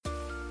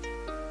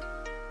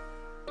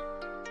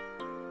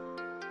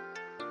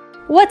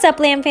What's up,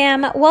 Lamb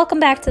Fam? Welcome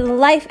back to the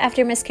Life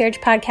After Miscarriage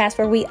podcast,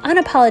 where we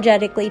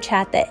unapologetically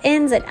chat the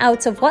ins and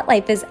outs of what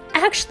life is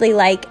actually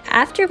like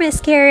after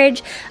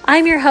miscarriage.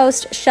 I'm your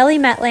host, Shelly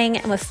Metling,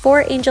 and with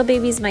 4 angel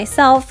babies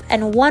myself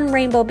and 1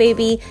 rainbow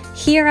baby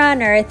here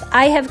on earth,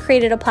 I have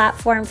created a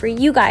platform for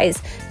you guys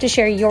to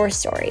share your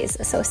stories.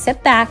 So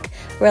sit back,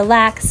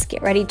 relax,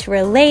 get ready to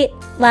relate,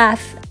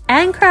 laugh,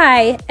 and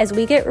cry as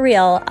we get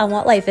real on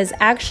what life is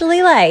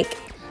actually like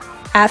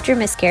after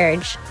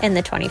miscarriage in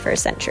the 21st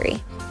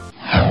century.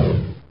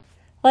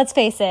 Let's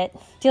face it,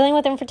 dealing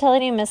with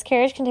infertility and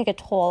miscarriage can take a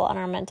toll on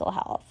our mental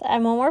health.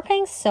 And when we're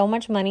paying so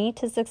much money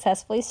to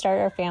successfully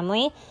start our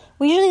family,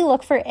 we usually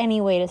look for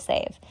any way to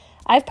save.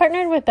 I've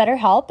partnered with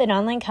BetterHelp, an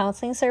online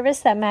counseling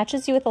service that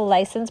matches you with a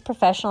licensed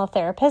professional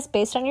therapist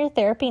based on your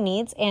therapy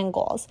needs and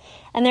goals.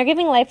 And they're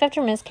giving Life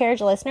After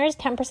Miscarriage listeners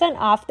 10%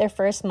 off their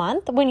first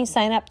month when you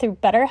sign up through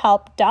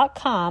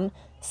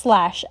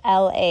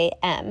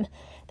betterhelp.com/LAM.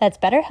 That's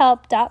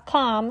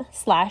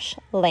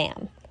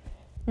betterhelp.com/LAM.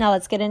 Now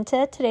let's get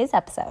into today's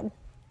episode.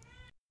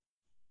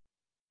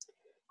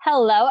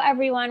 Hello,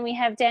 everyone. We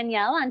have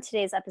Danielle on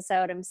today's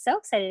episode. I'm so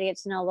excited to get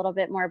to know a little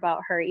bit more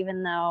about her,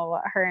 even though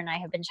her and I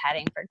have been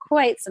chatting for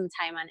quite some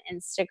time on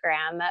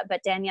Instagram.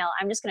 But Danielle,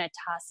 I'm just going to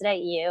toss it at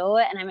you,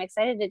 and I'm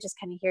excited to just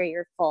kind of hear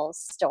your full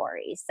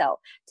story. So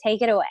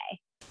take it away.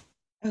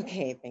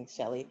 Okay, thanks,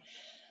 Shelly.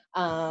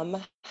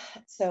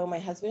 So my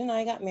husband and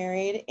I got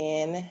married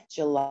in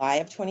July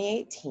of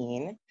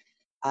 2018.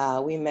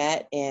 We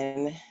met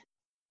in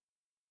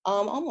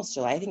almost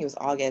July. I think it was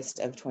August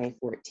of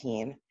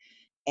 2014.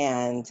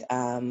 And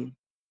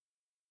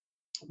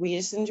we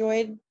just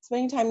enjoyed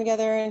spending time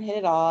together and hit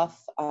it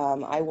off.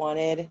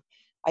 I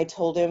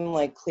told him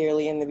like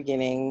clearly in the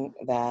beginning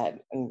that,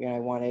 I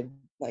wanted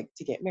like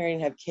to get married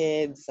and have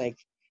kids like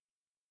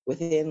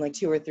within like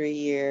 2 or 3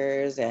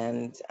 years.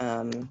 And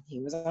he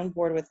was on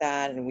board with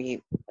that. And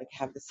we like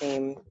have the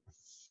same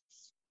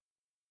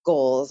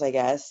goals, I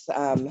guess.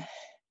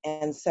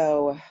 And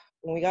so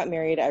when we got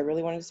married, I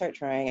really wanted to start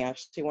trying. I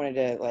actually wanted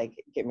to like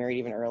get married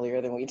even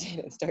earlier than we did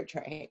and start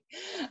trying.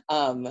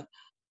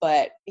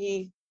 But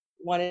he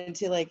wanted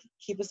to like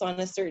keep us on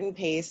a certain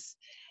pace.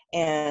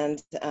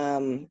 And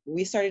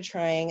we started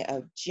trying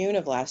June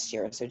of last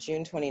year, so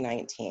June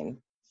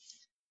 2019.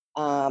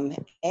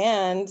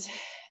 And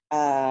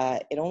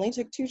it only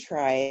took 2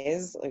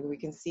 tries. Like we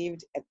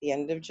conceived at the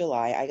end of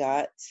July. I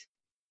got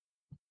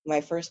my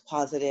first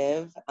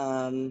positive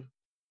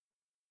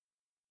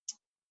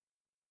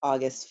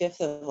August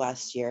 5th of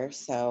last year.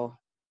 So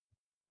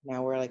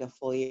now we're like a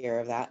full year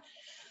of that.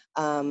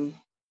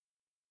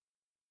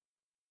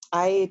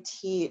 I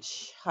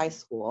teach high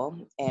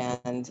school,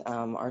 and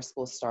our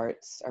school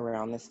starts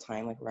around this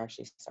time. Like we're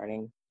actually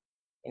starting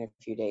in a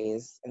few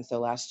days. And so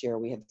last year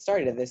we had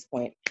started at this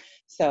point.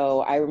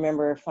 So I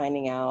remember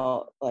finding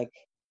out, like,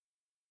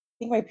 I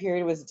think my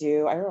period was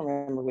due. I don't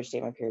remember which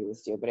day my period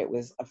was due, but it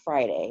was a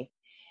Friday.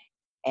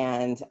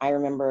 And I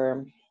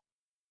remember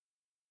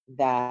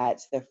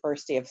that the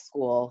first day of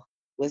school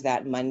was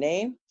that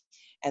Monday.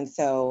 And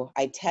so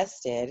I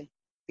tested,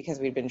 because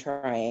we'd been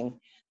trying,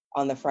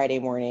 on the Friday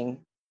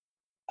morning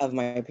of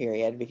my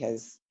period,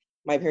 because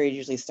my period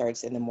usually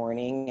starts in the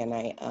morning, and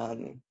I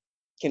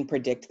can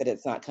predict that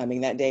it's not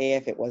coming that day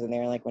if it wasn't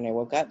there like when I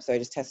woke up. So I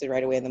just tested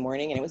right away in the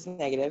morning, and it was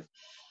negative.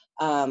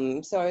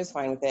 So I was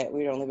fine with it.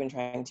 We'd only been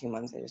trying 2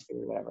 months. I just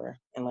figured whatever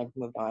and like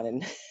moved on.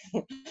 And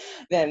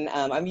then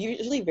I'm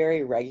usually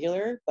very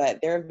regular, but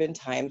there have been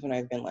times when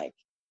I've been like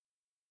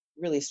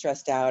really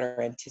stressed out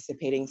or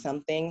anticipating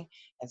something,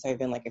 and so I've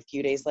been like a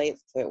few days late.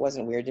 So it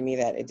wasn't weird to me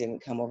that it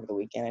didn't come over the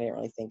weekend. I didn't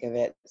really think of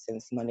it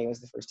since Monday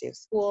was the first day of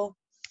school.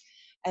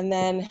 And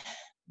then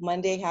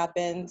Monday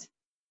happened.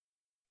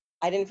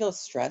 I didn't feel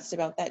stressed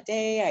about that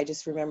day. I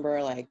just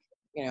remember like,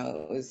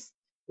 it was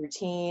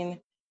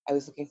routine. I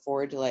was looking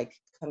forward to like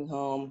coming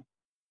home,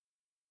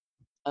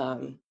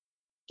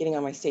 getting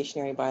on my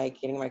stationary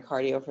bike, getting my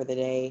cardio for the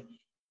day.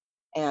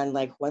 And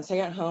like once I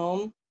got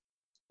home,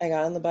 I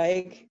got on the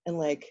bike and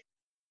like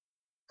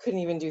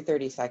couldn't even do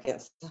 30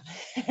 seconds.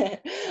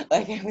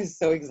 Like I was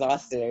so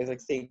exhausted. I was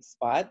like seeing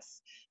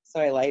spots. So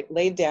I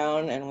laid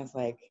down and was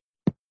like,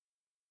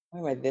 why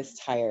am I this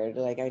tired?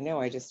 Like I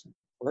know I just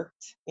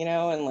worked,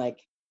 and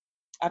like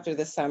after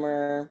the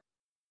summer,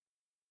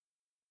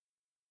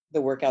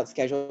 the workout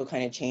schedule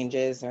kind of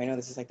changes. So I know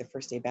this is like the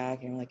first day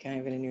back and I'm like kind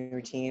of in a new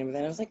routine. But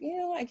then I was like,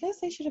 I guess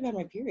I should have had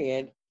my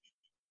period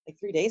like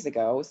 3 days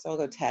ago. So I'll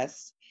go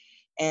test.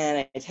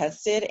 And I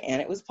tested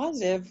and it was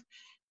positive.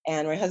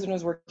 And my husband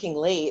was working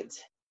late.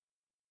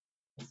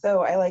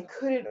 So I like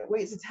couldn't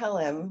wait to tell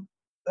him.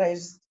 But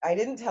I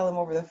didn't tell him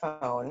over the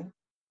phone.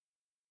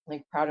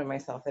 Like proud of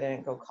myself that I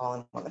didn't go call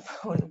him on the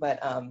phone.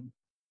 But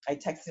I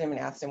texted him and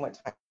asked him what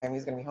time he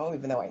was going to be home,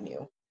 even though I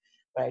knew.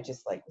 But I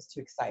just like was too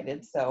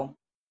excited. So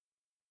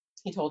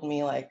he told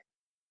me like,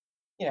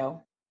 9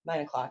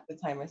 o'clock, the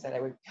time I said I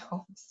would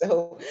go.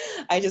 So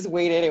I just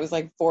waited. It was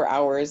like 4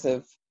 hours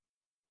of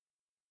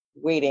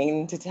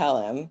waiting to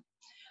tell him.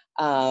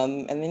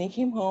 And then he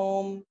came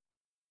home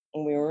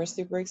and we were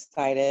super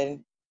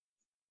excited.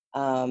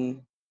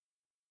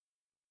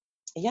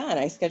 yeah, and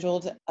I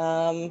scheduled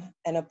an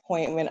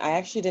appointment. I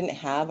actually didn't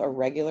have a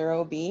regular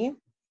OB.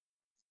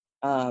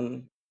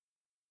 Um,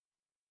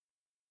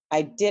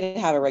 I did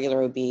have a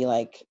regular OB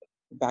like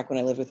back when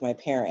I lived with my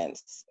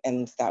parents,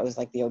 and that was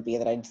like the OB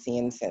that I'd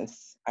seen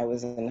since I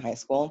was in high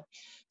school.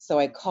 So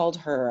I called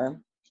her,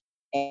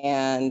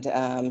 and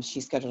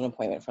she scheduled an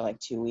appointment for like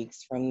 2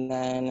 weeks from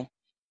then.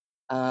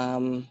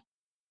 Um,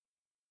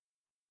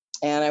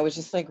 and I was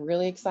just like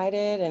really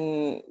excited,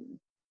 and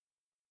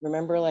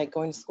remember like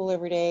going to school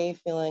every day,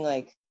 feeling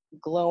like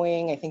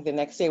glowing. I think the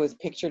next day was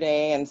picture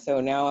day, and so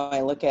now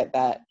I look at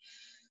that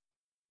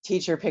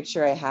teacher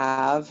picture I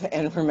have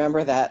and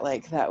remember that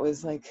like that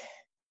was like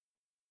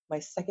my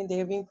second day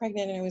of being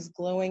pregnant, and I was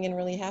glowing and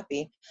really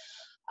happy.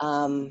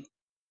 Um,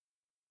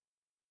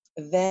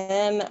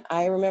 then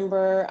I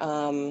remember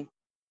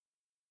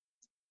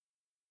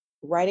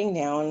writing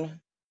down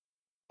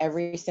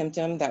every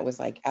symptom that was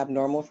like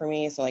abnormal for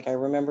me. So like I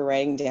remember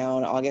writing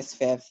down August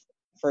 5th,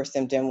 first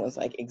symptom was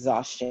like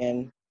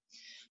exhaustion.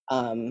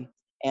 Um,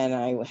 and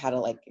I had a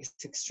like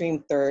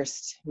extreme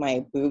thirst.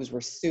 My boobs were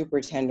super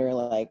tender,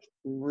 like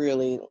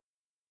really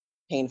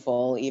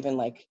painful. Even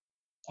like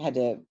I had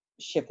to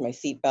shift my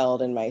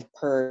seatbelt and my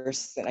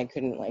purse, and I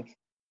couldn't like,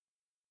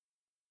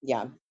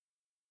 yeah,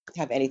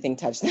 have anything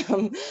touch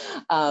them.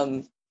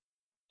 um,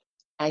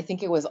 I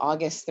think it was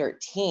August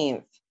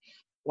 13th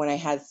when I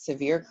had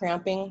severe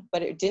cramping,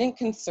 but it didn't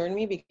concern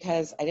me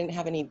because I didn't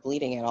have any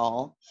bleeding at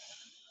all.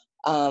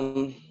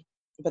 Um,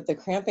 but the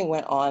cramping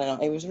went on,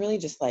 and it was really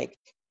just like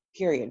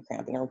period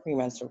cramping or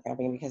premenstrual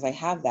cramping, because I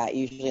have that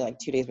usually like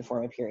 2 days before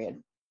my period.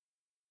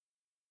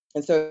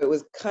 And so it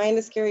was kind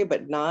of scary,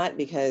 but not,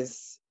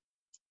 because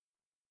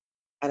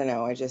I don't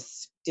know, I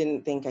just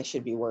didn't think I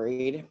should be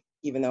worried,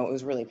 even though it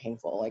was really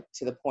painful, like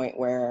to the point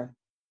where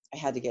I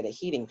had to get a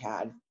heating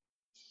pad.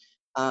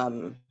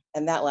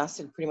 And that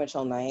lasted pretty much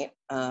all night.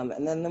 And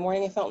then in the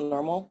morning I felt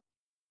normal,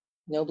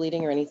 no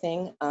bleeding or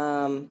anything.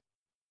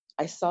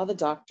 I saw the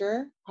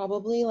doctor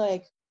probably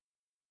like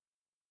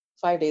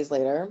 5 days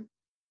later.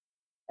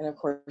 And of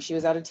course, she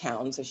was out of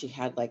town, so she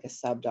had like a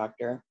sub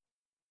doctor.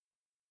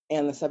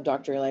 And the sub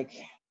doctor like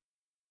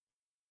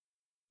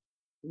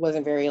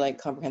wasn't very like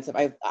comprehensive.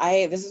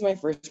 I this is my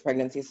first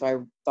pregnancy, so I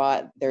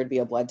thought there would be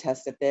a blood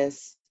test at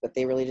this, but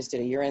they really just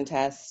did a urine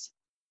test.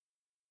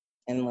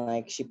 And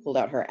like she pulled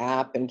out her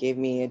app and gave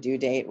me a due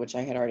date, which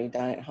I had already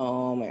done at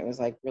home. I was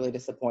like really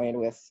disappointed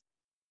with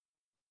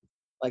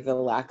like the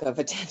lack of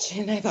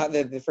attention. I thought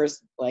that the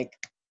first like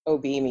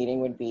OB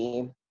meeting would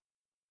be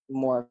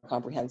more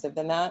comprehensive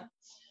than that.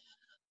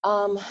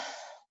 Um,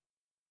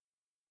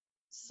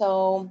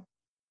 so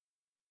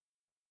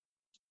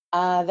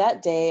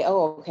that day,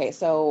 oh, okay.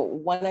 So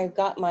when I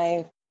got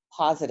my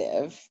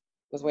positive,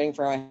 was waiting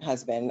for my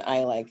husband,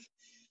 I like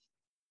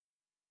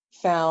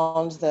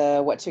found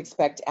the What to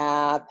Expect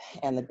app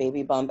and the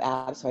Baby Bump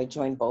app. So I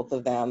joined both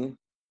of them,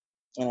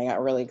 and I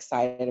got really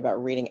excited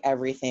about reading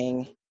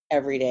everything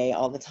every day,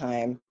 all the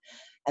time.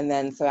 And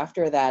then, so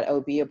after that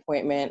OB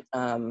appointment,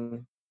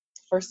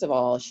 first of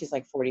all, she's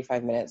like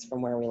 45 minutes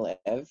from where we live,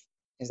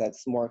 because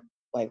that's more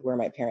like where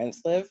my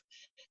parents live.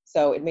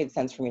 So it made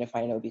sense for me to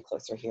find an OB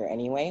closer here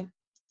anyway.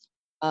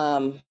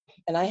 And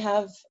I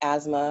have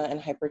asthma and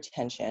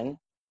hypertension,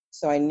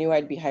 so I knew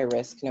I'd be high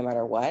risk no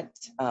matter what.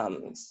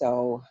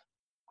 So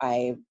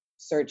I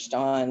searched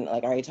on,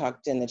 like I already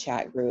talked in the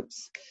chat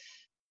groups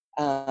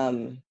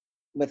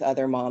with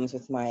other moms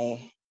with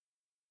my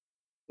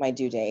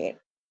due date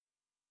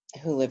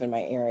who live in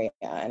my area,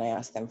 and I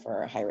asked them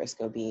for a high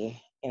risk OB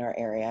in our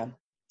area.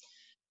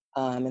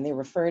 And they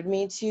referred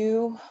me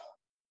to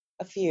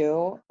a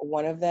few.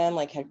 One of them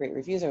like had great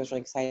reviews. I was really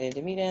excited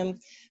to meet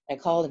him. I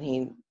called, and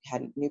he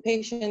had new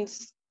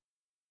patients.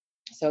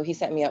 So he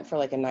set me up for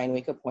like a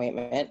 9-week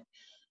appointment.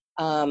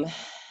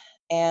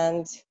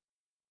 And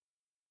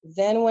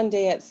then one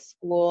day at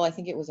school, I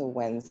think it was a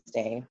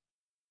Wednesday,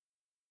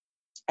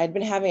 I'd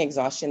been having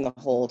exhaustion the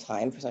whole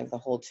time for like the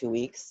whole 2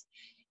 weeks.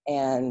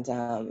 And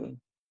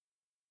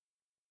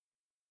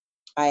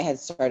I had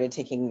started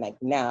taking like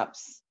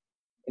naps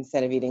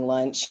instead of eating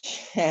lunch.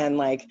 And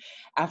like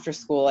after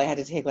school, I had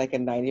to take like a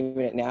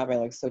 90-minute nap. I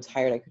was so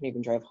tired, I couldn't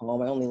even drive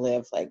home. I only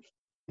lived like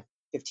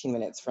 15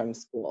 minutes from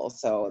school.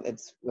 So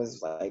it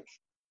was like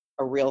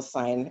a real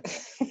sign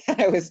that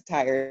I was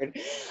tired,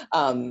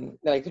 that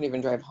I couldn't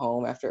even drive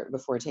home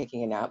before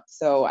taking a nap.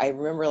 So I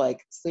remember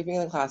like sleeping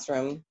in the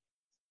classroom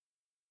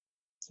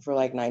for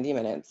like 90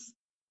 minutes.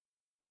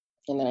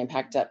 And then I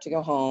packed up to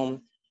go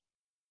home,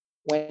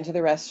 went to the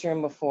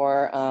restroom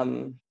before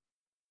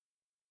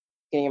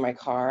getting in my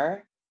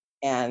car,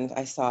 and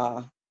I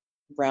saw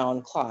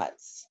brown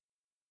clots.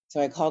 So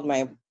I called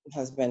my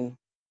husband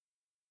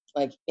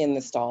like in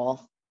the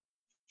stall,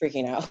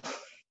 freaking out.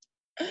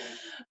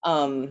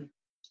 And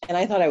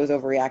I thought I was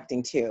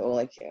overreacting too.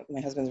 Like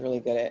my husband's really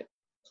good at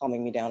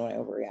calming me down when I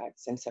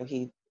overreact. And so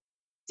he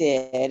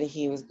did.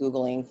 He was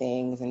Googling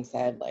things and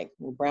said like,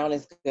 well, brown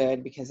is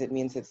good because it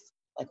means it's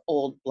like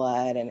old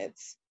blood and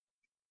it's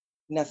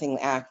nothing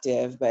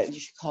active, but you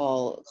should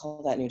call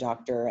that new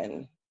doctor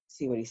and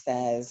see what he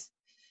says.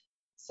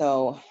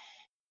 So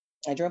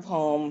I drove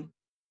home,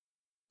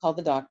 called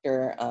the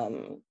doctor.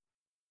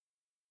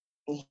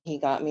 He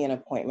got me an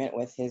appointment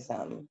with his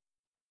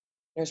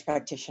nurse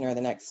practitioner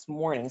the next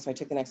morning. So I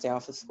took the next day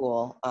off of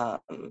school. I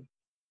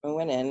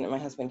went in, and my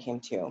husband came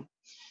too.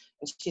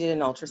 And she did an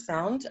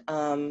ultrasound.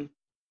 The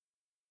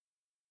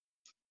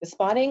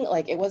spotting,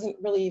 like, it wasn't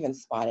really even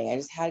spotting. I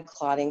just had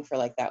clotting for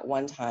like that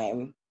one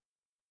time,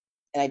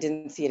 and I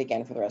didn't see it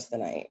again for the rest of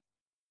the night.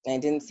 And I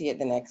didn't see it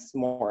the next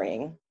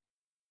morning.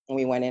 And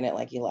we went in at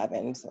like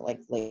 11, so like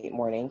late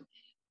morning.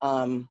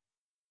 And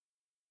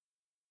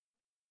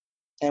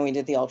we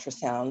did the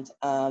ultrasound.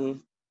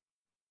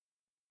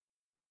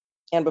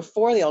 And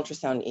before the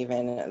ultrasound,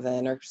 even,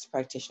 the nurse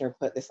practitioner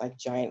put this like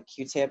giant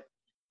Q-tip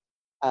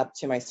up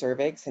to my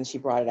cervix, and she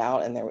brought it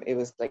out, and it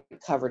was like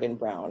covered in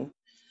brown.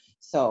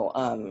 So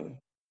I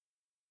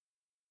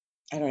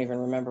don't even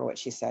remember what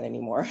she said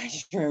anymore. I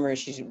just remember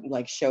she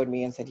like showed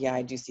me and said, yeah,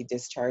 I do see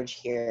discharge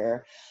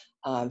here.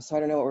 So I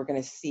don't know what we're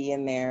going to see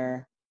in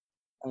there.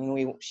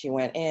 And she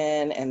went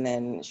in, and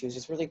then she was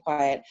just really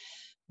quiet.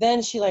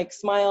 Then she like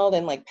smiled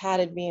and like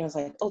patted me and was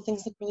like, oh,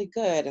 things look really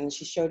good. And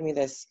she showed me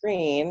this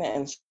screen,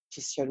 and she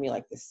showed me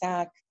like the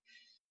sac.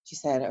 She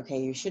said, okay,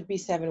 you should be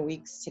 7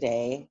 weeks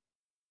today.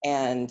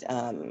 And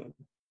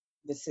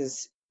this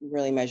is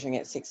really measuring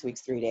at 6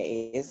 weeks, 3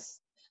 days.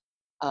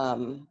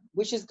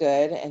 Which is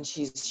good. And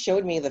she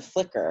showed me the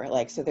flicker,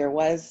 like, so there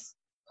was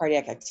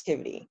cardiac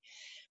activity.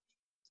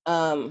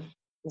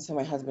 And so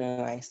my husband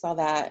and I saw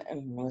that,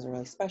 and it was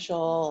really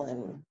special,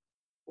 and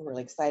we were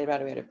really excited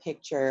about it. We had a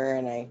picture,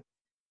 and I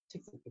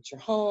took the picture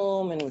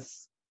home and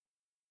was,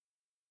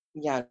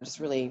 yeah,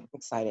 just really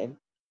excited.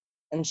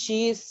 And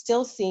she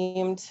still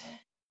seemed,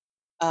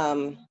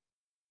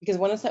 because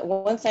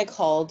once I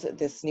called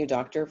this new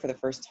doctor for the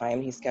first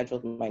time, he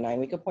scheduled my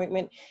 9-week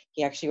appointment.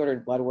 He actually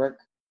ordered blood work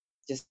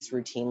just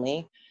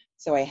routinely.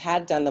 So I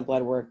had done the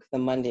blood work the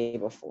Monday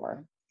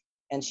before.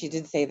 And she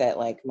did say that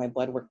like my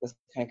blood work was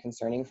kind of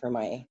concerning for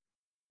my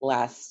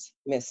last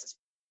missed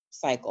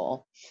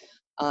cycle.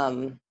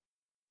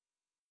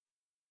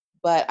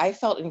 But I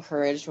felt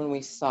encouraged when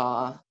we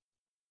saw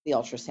the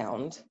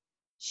ultrasound.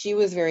 She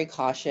was very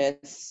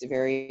cautious,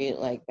 very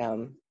like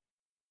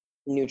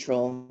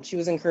neutral. She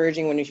was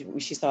encouraging when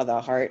she saw the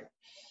heart,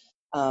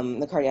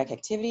 the cardiac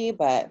activity,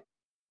 but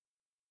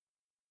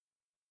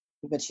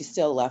she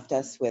still left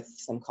us with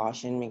some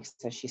caution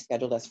because she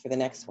scheduled us for the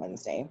next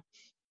Wednesday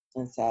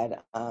and said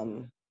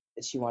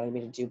that she wanted me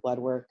to do blood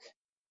work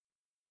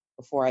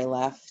before I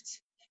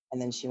left,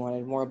 and then she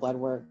wanted more blood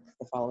work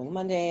the following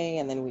Monday,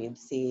 and then we'd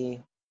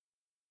see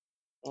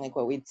like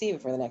what we'd see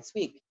for the next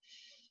week.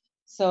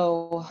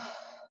 So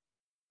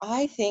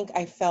I think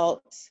I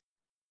felt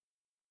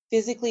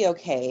physically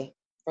okay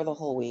for the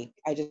whole week.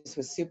 I just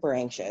was super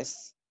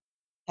anxious,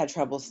 had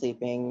trouble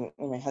sleeping,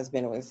 and my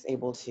husband was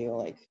able to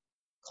like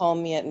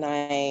calm me at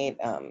night.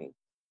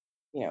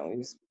 He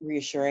was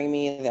reassuring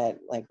me that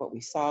like what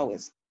we saw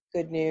was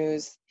good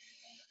news.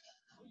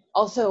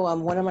 Also,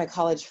 one of my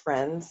college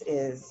friends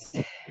is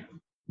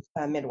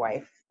a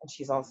midwife, and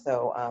she's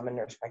also a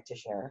nurse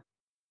practitioner.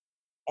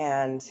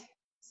 And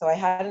so I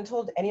hadn't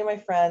told any of my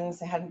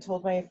friends, I hadn't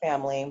told my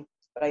family,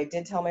 but I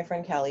did tell my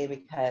friend Kelly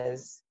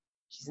because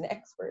she's an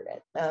expert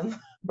at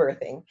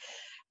birthing.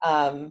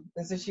 And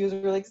so she was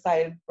really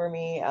excited for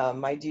me.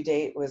 My due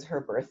date was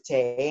her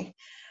birthday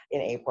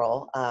in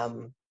April.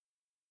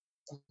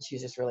 She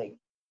was just really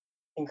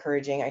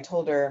encouraging. I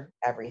told her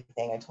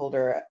everything. I told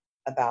her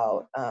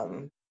about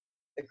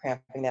the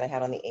cramping that I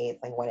had on the 8th,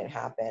 like when it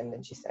happened.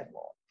 And she said,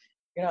 well,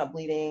 you're not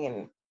bleeding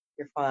and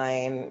you're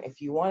fine.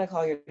 If you want to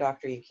call your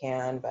doctor, you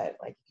can. But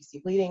like if you see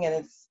bleeding and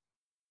it's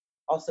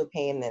also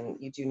pain, then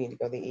you do need to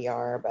go to the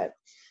ER. But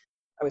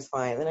I was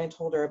fine. Then I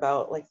told her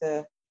about like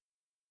the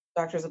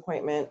doctor's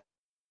appointment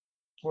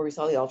where we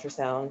saw the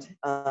ultrasound.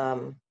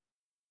 And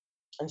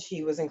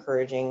she was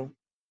encouraging.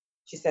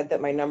 She said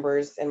that my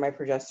numbers and my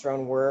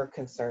progesterone were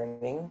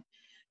concerning,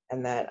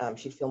 and that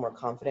she'd feel more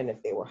confident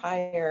if they were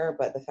higher,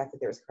 but the fact that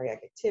there was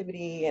cardiac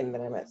activity and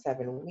that I'm at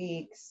 7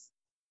 weeks,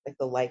 like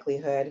the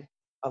likelihood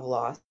of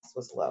loss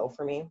was low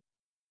for me.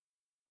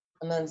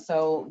 And then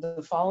so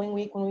the following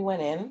week when we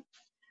went in,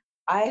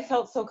 I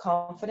felt so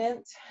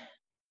confident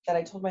that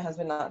I told my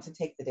husband not to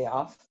take the day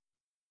off.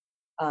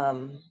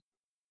 So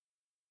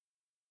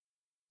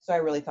I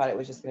really thought it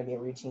was just going to be a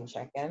routine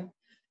check-in.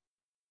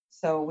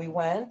 So we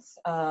went,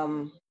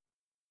 and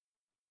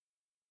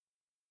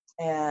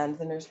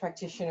the nurse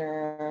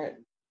practitioner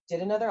did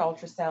another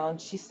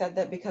ultrasound. She said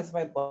that because of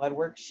my blood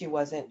work, she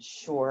wasn't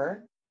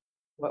sure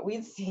what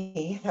we'd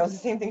see. That was the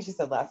same thing she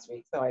said last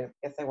week, so I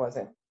guess I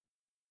wasn't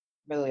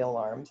really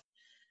alarmed.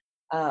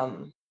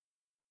 And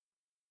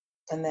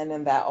then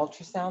in that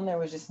ultrasound, there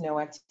was just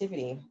no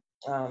activity.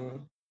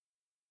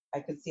 I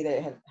could see that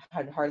it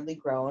had hardly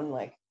grown.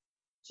 Like,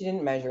 she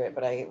didn't measure it,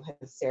 but I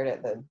had stared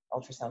at the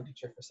ultrasound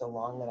picture for so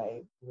long that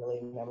I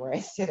really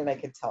memorized it, and I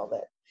could tell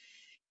that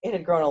it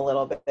had grown a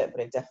little bit, but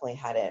it definitely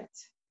hadn't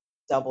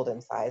doubled in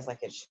size like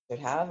it should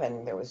have,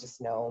 and there was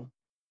just no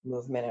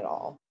movement at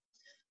all.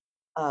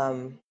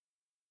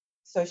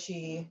 So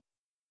she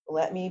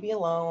let me be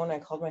alone. I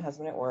called my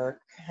husband at work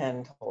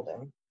and told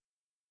him.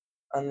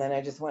 And then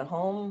I just went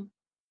home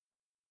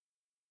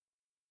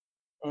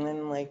and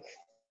then like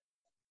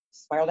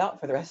spiraled out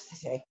for the rest of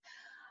the day.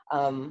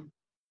 Um,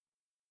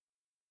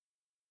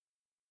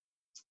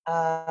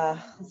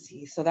 let's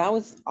see. So that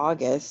was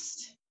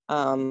August.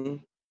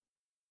 And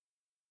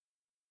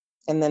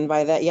then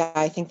by that, yeah,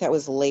 I think that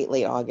was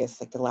late August,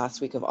 like the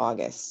last week of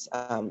August,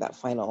 that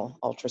final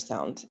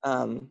ultrasound.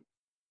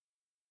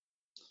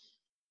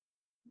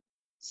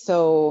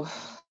 So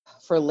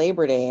for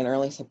Labor Day in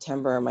early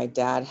September, my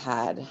dad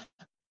had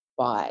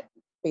bought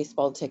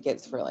baseball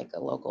tickets for like a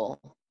local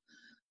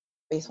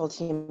baseball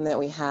team that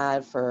we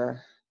had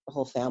for the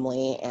whole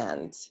family.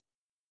 And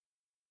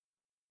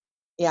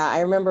yeah,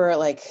 I remember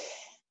like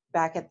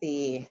back at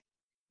the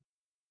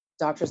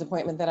doctor's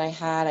appointment that I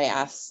had, I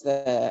asked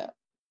the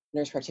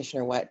nurse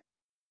practitioner what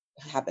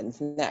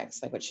happens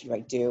next, like what should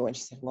I do? And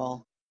she said,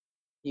 well,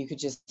 you could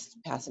just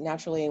pass it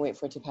naturally and wait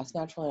for it to pass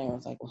naturally. And I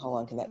was like, well, how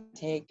long can that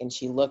take? And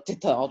she looked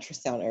at the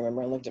ultrasound, I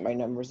remember, and looked at my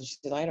numbers, and she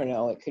said, I don't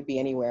know, it could be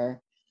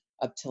anywhere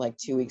up to like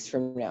 2 weeks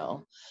from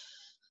now.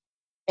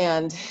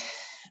 And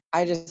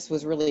I just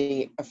was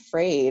really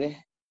afraid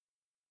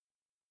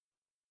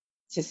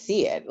to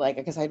see it, like,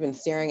 because I'd been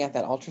staring at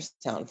that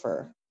ultrasound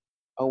for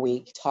a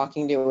week,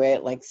 talking to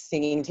it, like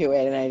singing to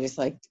it, and I just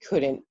like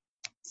couldn't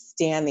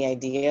stand the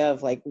idea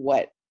of like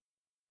what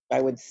I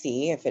would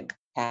see if it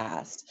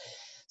passed.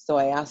 So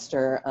I asked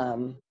her,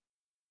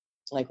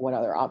 like, what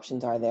other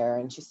options are there?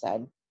 And she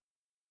said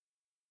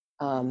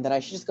that I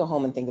should just go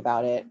home and think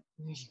about it.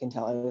 As you can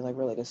tell, I was like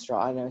really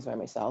distraught, and I was by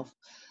myself.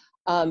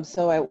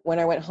 So when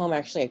I went home,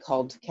 actually, I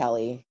called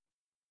Kelly.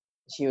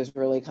 She was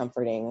really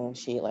comforting.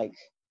 She like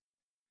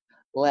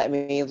let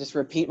me just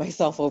repeat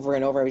myself over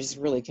and over. I was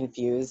just really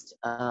confused.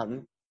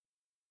 And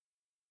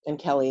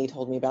Kelly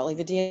told me about like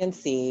the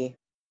DNC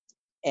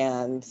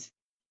and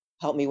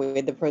helped me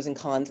with the pros and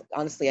cons.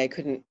 Honestly, I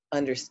couldn't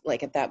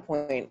like at that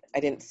point, I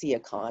didn't see a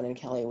con. And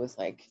Kelly was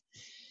like,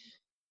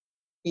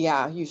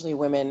 yeah, usually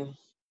women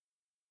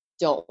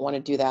don't want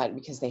to do that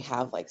because they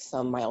have like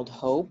some mild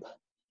hope,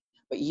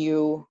 but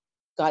you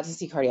got to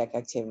see cardiac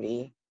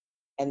activity,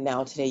 and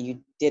now today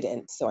you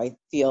didn't. So I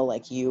feel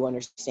like you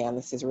understand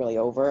this is really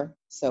over.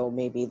 So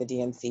maybe the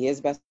DNC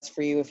is best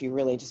for you if you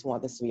really just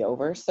want this to be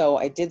over. So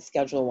I did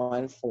schedule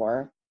one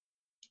for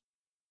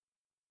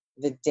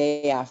the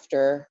day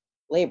after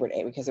Labor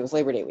Day because it was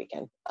Labor Day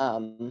weekend.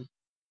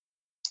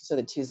 So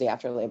the Tuesday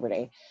after Labor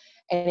Day.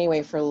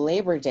 Anyway, for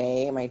Labor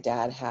Day, my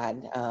dad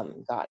had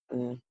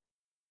gotten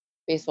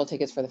baseball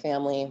tickets for the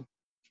family.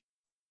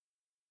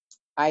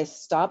 I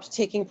stopped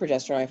taking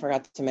progesterone. I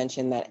forgot to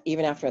mention that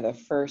even after the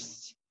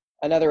first,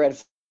 another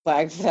red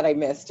flag that I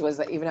missed was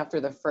that even after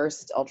the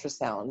first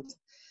ultrasound,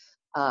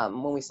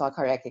 when we saw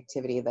cardiac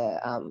activity,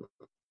 the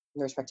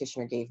nurse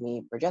practitioner gave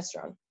me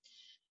progesterone.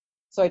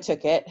 So I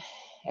took it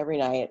every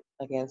night,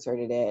 like I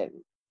inserted it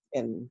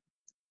and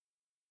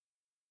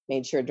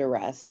made sure to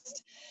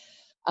rest.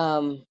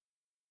 And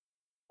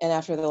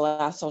after the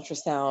last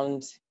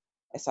ultrasound,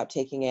 I stopped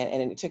taking it,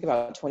 and it took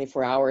about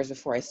 24 hours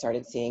before I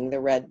started seeing the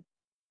red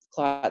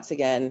clots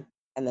again.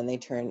 And then they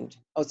turned,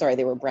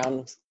 they were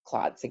brown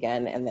clots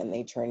again, and then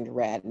they turned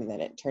red, and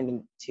then it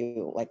turned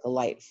into like a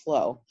light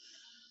flow.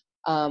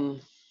 So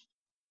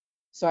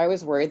I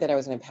was worried that I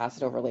was going to pass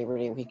it over Labor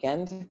Day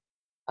weekend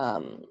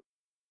and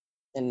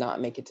not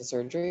make it to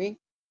surgery.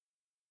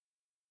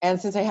 And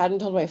since I hadn't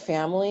told my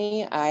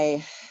family,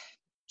 I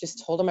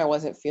just told them I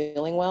wasn't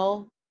feeling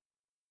well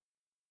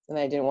and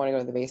I didn't want to go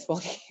to the baseball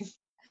game.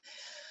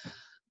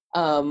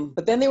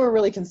 But then they were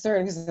really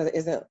concerned because it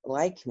isn't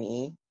like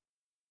me.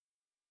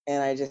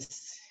 And I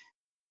just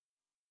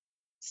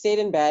stayed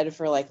in bed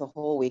for like the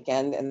whole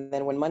weekend. And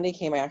then when Monday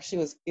came, I actually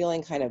was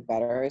feeling kind of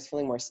better. I was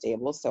feeling more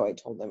stable. So I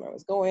told them I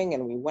was going,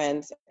 and we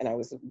went, and I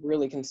was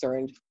really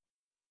concerned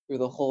through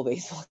the whole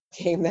baseball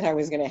game that I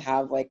was going to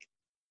have like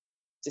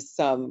just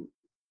some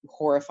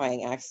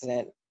horrifying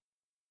accident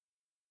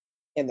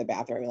in the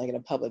bathroom, like in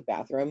a public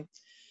bathroom.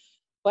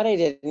 But I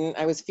didn't.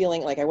 I was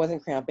feeling like I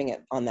wasn't cramping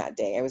it on that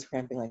day. I was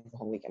cramping like the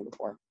whole weekend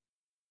before.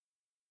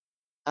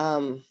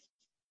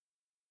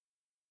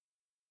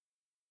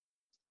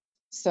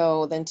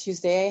 So then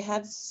Tuesday I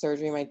had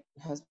surgery. My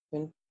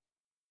husband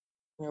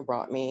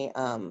brought me.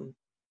 I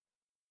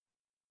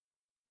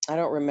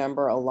don't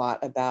remember a lot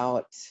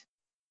about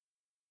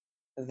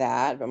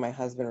that, but my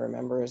husband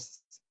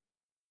remembers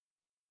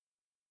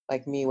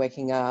like me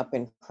waking up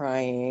and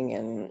crying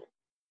and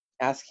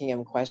asking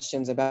him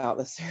questions about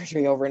the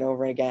surgery over and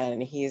over again.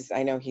 And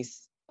I know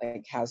he's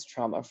like has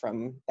trauma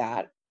from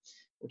that,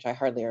 which I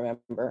hardly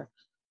remember.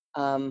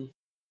 But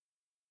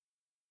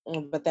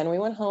then we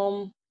went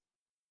home.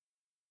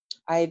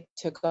 I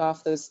took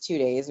off those 2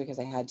 days because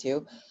I had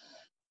to.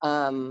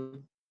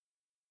 When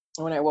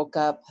I woke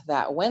up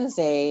that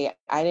Wednesday,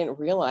 I didn't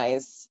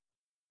realize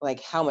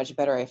like how much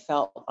better I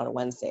felt on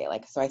Wednesday.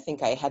 Like, so I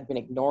think I had been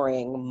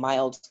ignoring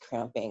mild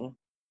cramping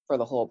for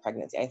the whole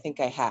pregnancy. I think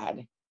I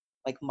had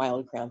like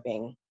mild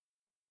cramping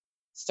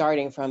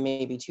starting from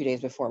maybe 2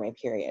 days before my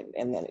period,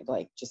 and then it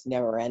like just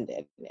never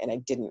ended. And I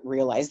didn't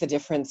realize the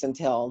difference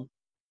until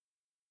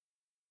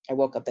I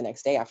woke up the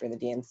next day after the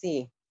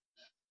D&C.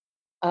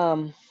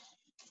 And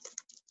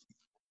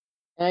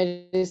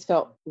I just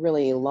felt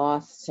really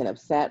lost and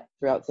upset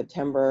throughout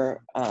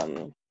September.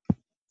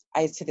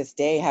 I, to this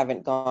day,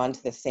 haven't gone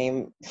to the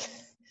same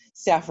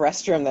staff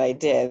restroom that I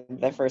did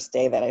the first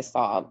day that I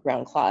saw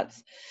brown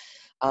clots,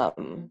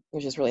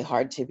 which is really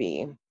hard to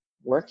be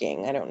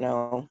working. I don't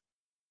know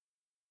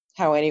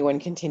how anyone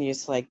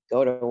continues to like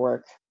go to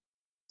work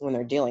when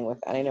they're dealing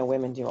with that. I know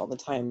women do all the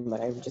time,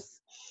 but I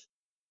just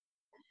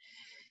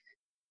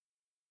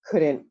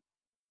couldn't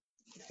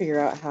figure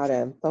out how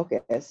to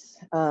focus.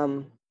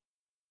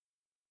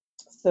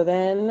 So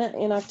then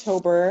in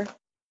October,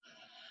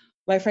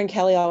 my friend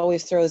Kelly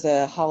always throws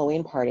a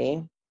Halloween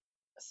party.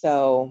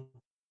 So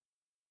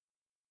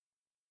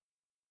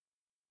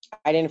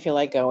I didn't feel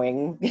like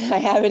going.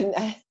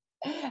 I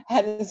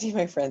hadn't seen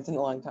my friends in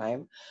a long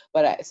time,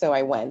 but so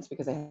I went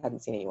because I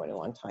hadn't seen anyone in a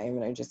long time,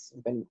 and I just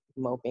been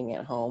moping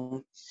at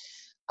home.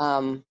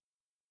 And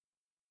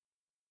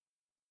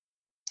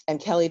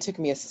Kelly took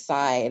me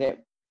aside in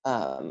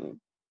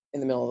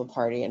the middle of the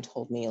party and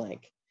told me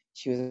like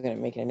she was going to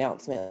make an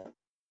announcement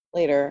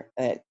later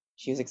that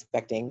she was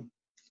expecting.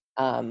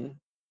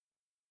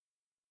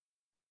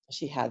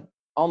 She had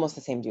almost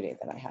the same due date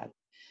that I had.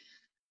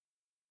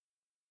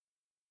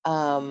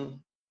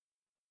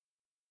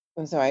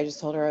 And so I just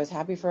told her I was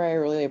happy for her. I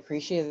really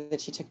appreciated that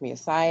she took me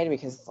aside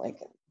because like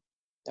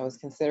I was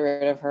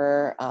considerate of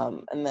her.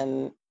 And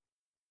then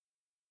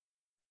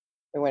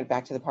we went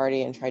back to the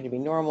party and tried to be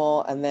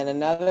normal. And then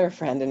another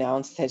friend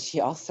announced that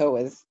she also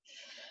was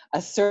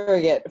a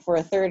surrogate for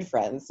a third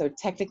friend. So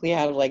technically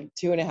I had like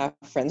 2.5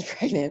 friends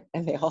pregnant,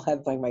 and they all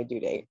had like my due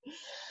date.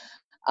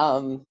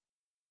 So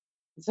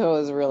it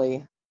was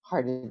really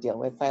hard to deal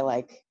with. I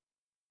like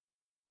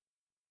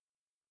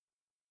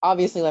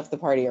obviously left the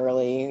party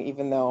early,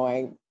 even though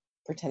I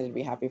pretended to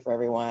be happy for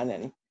everyone.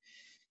 And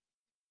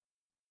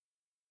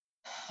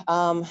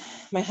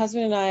my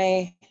husband and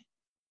I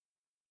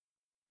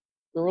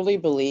really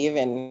believe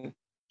in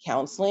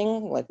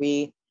counseling. Like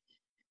we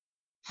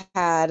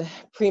had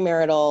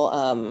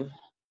premarital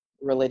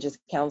religious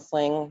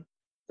counseling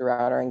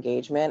throughout our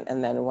engagement,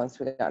 and then once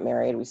we got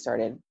married, we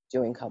started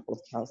doing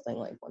couples counseling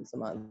like once a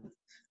month.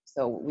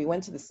 So we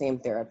went to the same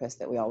therapist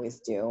that we always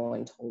do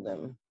and told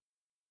him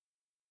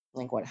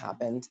like what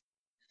happened.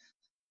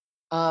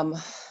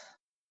 The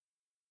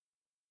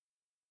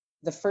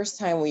first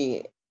time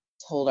we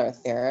told our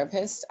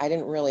therapist, I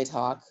didn't really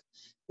talk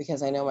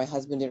because I know my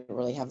husband didn't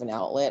really have an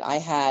outlet. I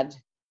had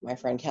my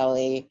friend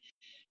Kelly.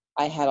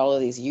 I had all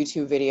of these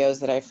YouTube videos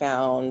that I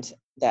found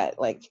that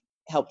like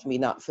helped me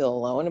not feel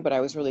alone, but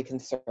I was really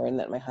concerned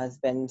that my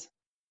husband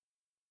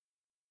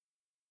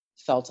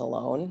felt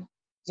alone.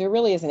 There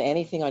really isn't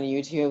anything on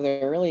YouTube.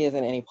 There really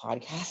isn't any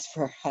podcast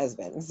for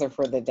husbands or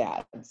for the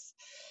dads,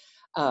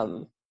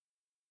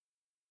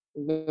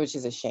 which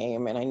is a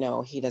shame. And I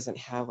know he doesn't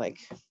have like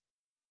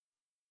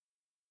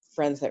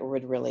friends that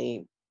would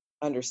really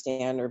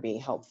understand or be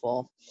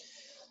helpful.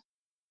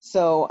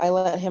 So I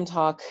let him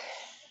talk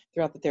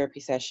throughout the therapy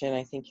session.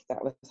 I think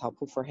that was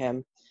helpful for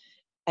him.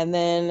 And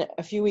then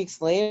a few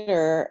weeks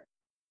later,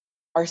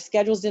 our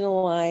schedules didn't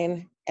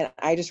align, and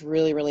I just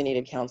really, really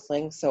needed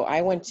counseling. So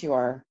I went to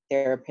our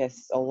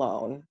therapist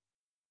alone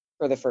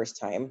for the first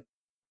time.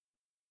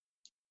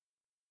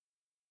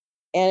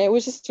 And it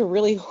was just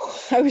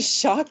I was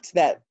shocked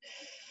that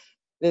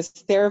this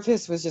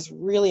therapist was just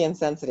really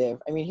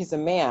insensitive. I mean, he's a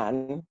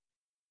man.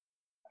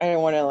 I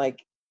don't want to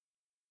like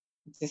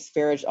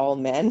disparage all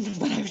men,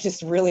 but I was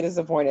just really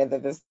disappointed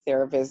that this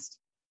therapist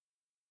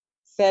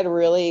said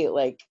really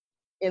like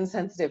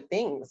insensitive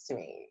things to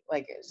me.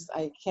 Like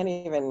I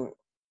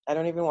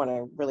don't even want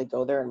to really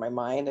go there in my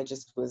mind. I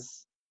just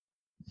was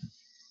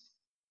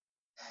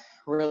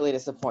really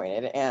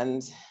disappointed.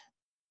 And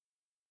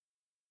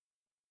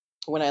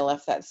when I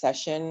left that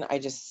session, I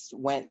just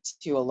went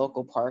to a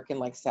local park and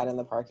like sat in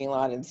the parking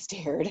lot and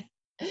stared.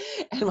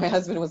 And my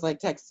husband was like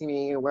texting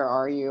me, "Where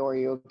are you? Are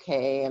you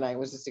okay?" And I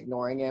was just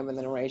ignoring him. And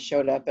then when I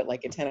showed up at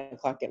like at 10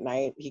 o'clock at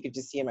night, he could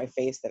just see in my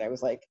face that I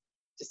was like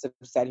just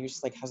upset. He was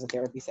just like, "How's the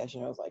therapy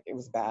session?" I was like, "It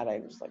was bad."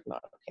 I was like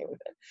not okay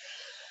with it.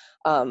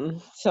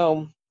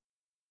 So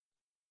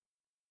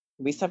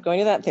we stopped going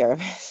to that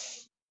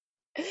therapist.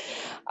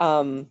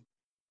 And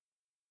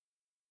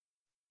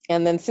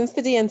then since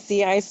the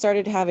D&C, I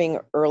started having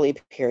early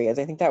periods.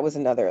 I think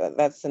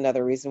that's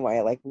another reason why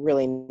I like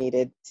really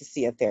needed to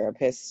see a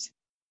therapist.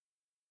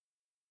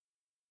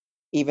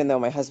 Even though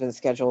my husband's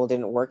schedule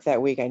didn't work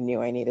that week, I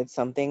knew I needed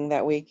something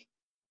that week.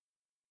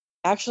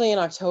 Actually, in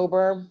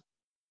October,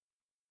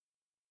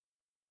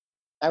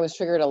 I was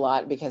triggered a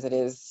lot because it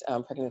is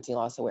Pregnancy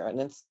Loss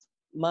Awareness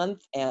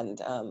Month, and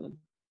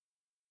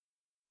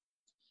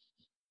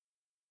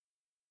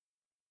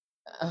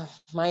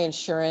my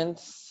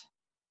insurance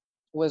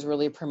was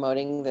really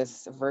promoting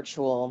this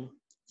virtual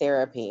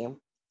therapy.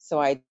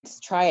 So I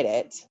tried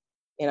it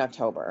in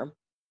October,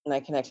 and I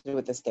connected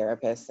with this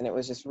therapist, and it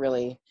was just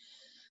really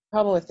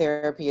problem with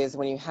therapy is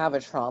when you have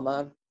a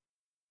trauma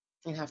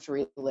and have to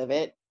relive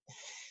it,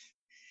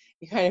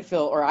 you kind of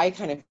feel, or I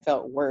kind of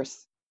felt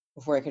worse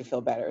before I could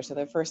feel better. So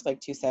the first like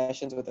 2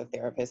 sessions with a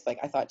therapist, like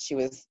I thought she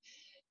was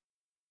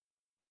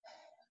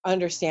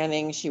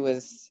understanding, she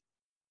was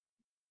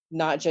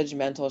not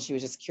judgmental, she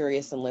was just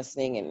curious and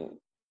listening and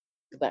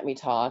let me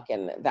talk,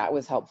 and that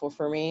was helpful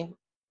for me.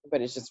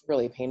 But it's just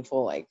really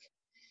painful, like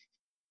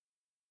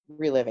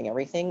reliving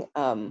everything.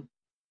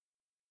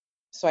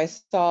 So I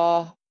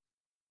saw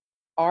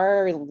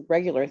our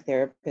regular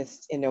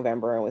therapist in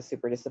November and was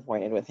super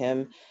disappointed with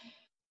him.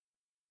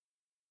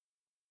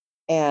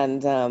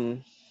 And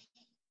the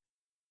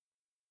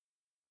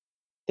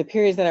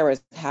periods that I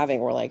was having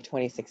were like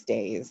 26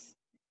 days.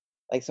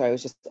 Like, so I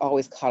was just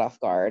always caught off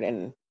guard.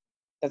 And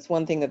that's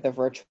one thing that the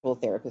virtual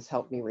therapist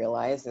helped me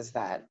realize, is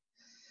that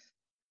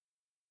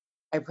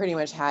I pretty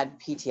much had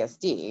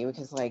PTSD,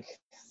 because like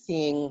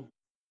seeing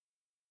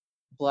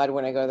blood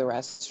when I go to the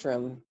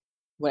restroom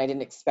when I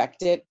didn't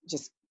expect it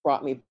just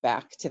brought me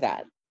back to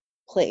that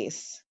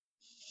place.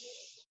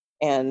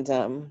 And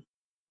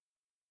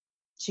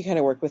she kind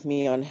of worked with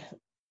me on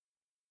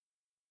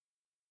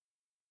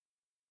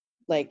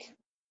like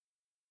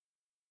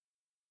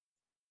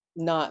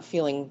not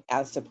feeling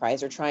as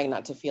surprised, or trying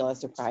not to feel as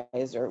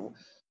surprised, or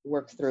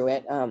work through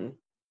it.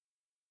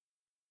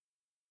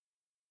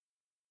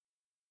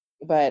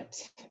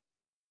 But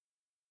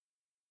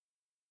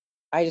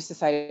I just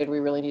decided we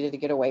really needed to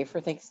get away for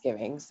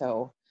Thanksgiving.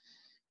 So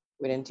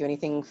we didn't do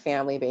anything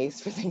family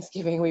based for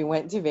Thanksgiving. We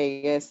went to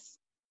Vegas,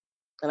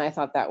 and I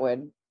thought that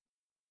would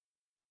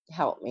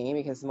help me,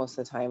 because most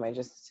of the time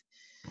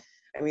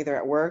I'm either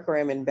at work or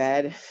I'm in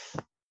bed,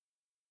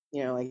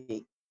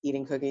 like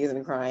eating cookies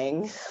and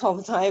crying all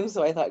the time.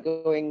 So I thought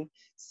going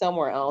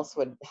somewhere else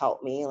would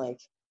help me, like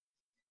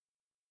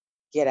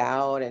get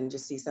out and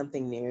just see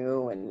something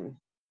new.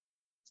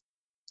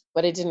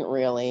 But it didn't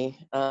really.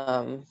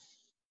 I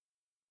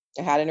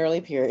had an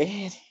early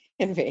period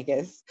in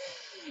Vegas.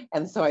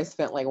 And so I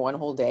spent like one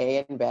whole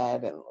day in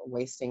bed and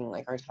wasting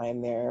like our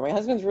time there. My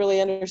husband's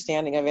really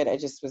understanding of it. I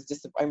just was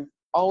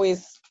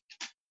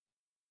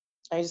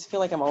I just feel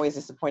like I'm always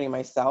disappointing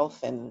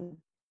myself and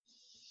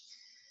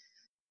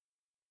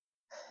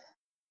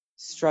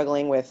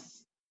struggling with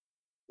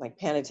like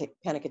panic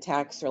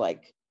attacks, or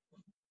like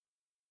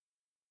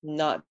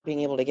not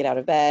being able to get out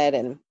of bed.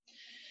 And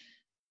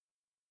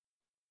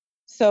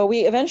so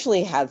we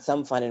eventually had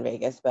some fun in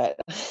Vegas, but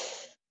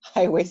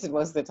I wasted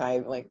most of the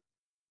time like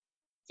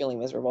feeling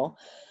miserable.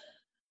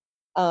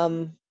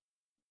 And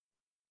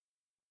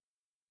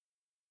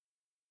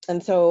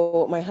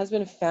so my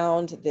husband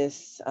found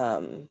this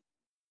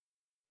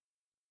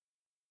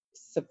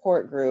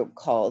support group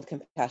called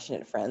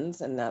Compassionate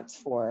Friends, and that's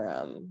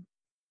for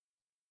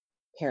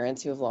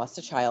parents who have lost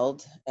a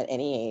child at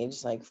any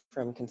age, like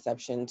from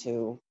conception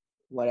to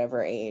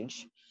whatever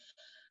age.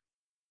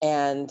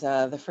 And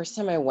the first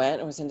time I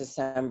went was in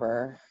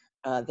December.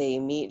 They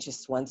meet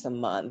just once a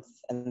month,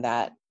 and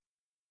that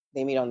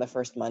they meet on the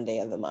first Monday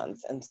of the month.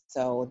 And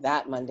so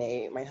that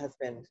Monday, my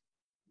husband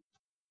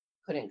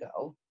couldn't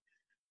go,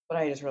 but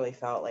I just really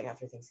felt like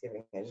after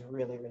Thanksgiving, I just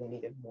really, really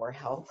needed more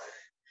help.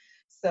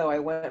 So I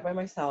went by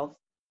myself.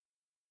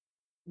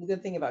 The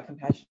good thing about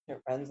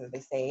Compassionate Friends is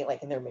they say,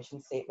 like in their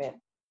mission statement,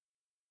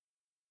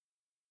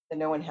 that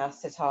no one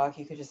has to talk.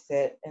 You could just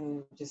sit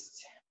and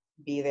just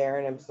be there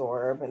and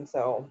absorb. And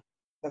so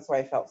that's why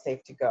I felt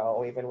safe to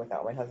go, even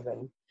without my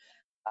husband.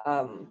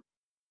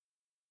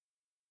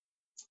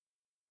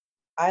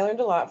 I learned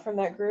a lot from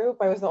that group.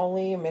 I was the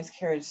only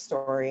miscarriage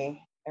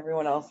story.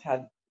 Everyone else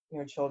had,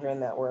 children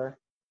that were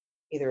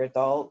either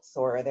adults,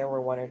 or there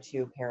were one or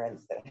two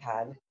parents that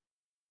had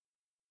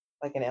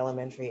like an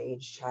elementary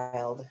age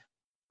child.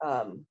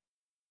 But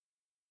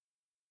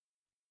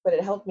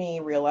it helped me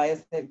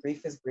realize that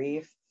grief is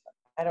grief.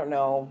 I don't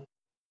know.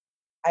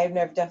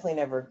 Definitely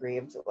never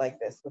grieved like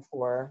this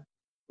before.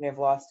 I've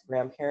lost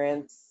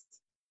grandparents,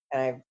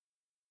 and I've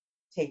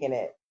taken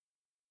it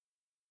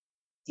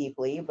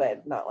deeply,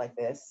 but not like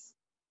this.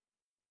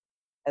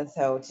 And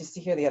so just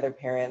to hear the other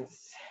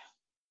parents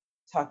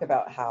talk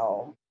about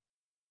how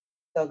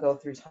they'll go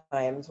through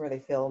times where they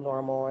feel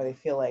normal, or they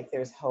feel like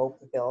there's hope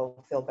that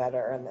they'll feel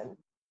better, and then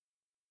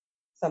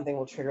something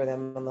will trigger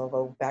them and they'll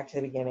go back to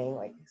the beginning,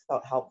 like,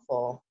 felt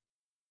helpful.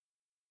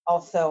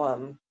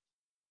 Also,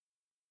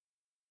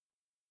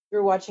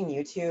 through watching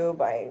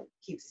YouTube, I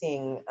keep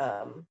seeing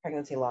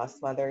pregnancy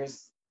loss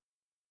mothers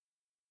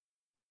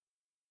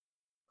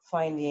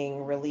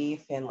finding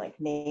relief in like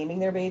naming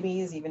their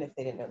babies, even if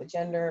they didn't know the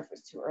gender, if it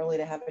was too early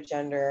to have a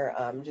gender,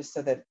 just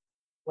so that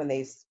when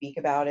they speak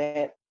about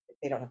it,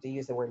 they don't have to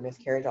use the word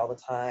miscarriage all the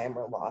time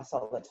or loss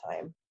all the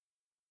time.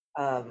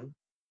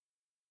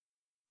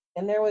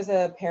 And there was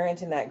a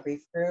parent in that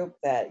grief group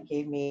that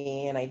gave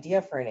me an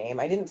idea for a name.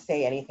 I didn't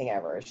say anything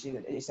ever.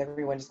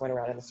 Everyone just went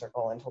around in a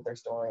circle and told their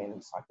story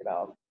and talked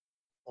about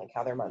like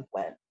how their month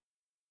went.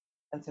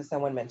 And so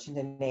someone mentioned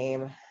a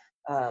name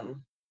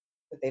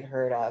that they'd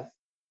heard of.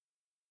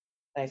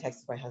 And I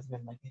texted my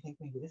husband, like, I think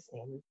maybe this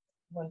name is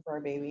one for our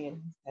baby. And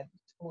he said,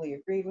 totally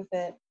agreed with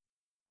it.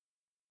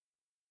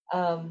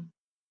 Um,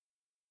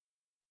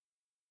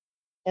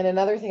 and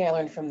another thing I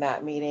learned from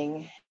that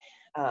meeting,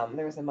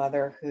 there was a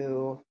mother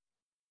who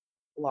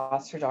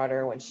lost her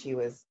daughter when she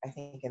was, I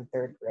think, in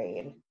third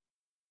grade.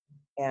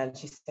 And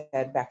she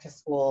said back to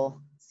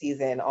school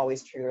season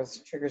always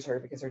triggers her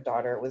because her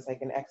daughter was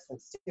like an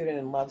excellent student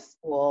and loved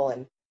school,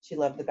 and she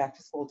loved the back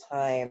to school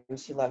time.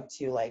 She loved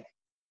to like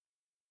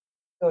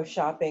go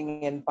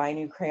shopping and buy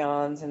new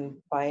crayons and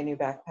buy a new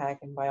backpack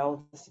and buy all of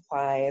the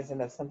supplies,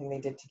 and that's something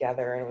they did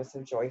together, and it was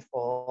so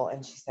joyful.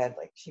 And she said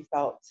like she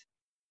felt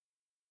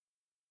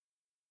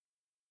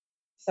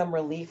some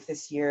relief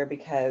this year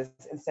because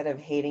instead of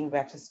hating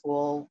back to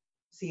school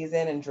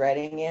season and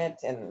dreading it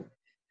and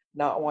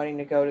not wanting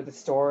to go to the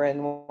store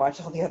and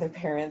watch all the other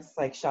parents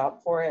like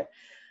shop for it,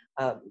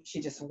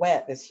 she just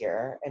went this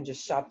year and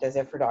just shopped as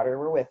if her daughter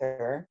were with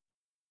her.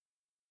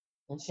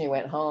 And she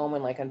went home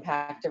and like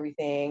unpacked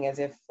everything as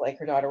if like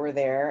her daughter were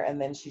there. And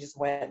then she just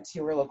went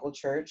to her local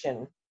church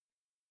and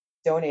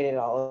donated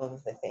all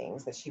of the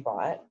things that she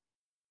bought.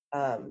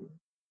 And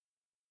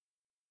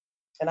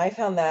I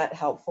found that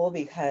helpful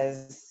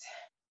because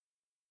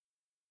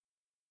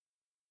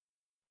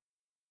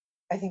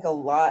I think a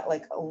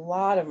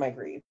lot of my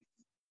grief,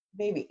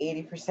 maybe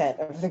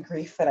 80% of the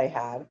grief that I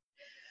had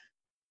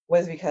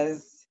was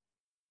because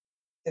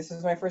this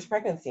was my first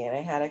pregnancy and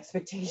I had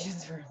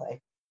expectations for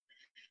like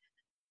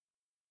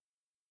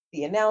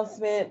the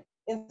announcement,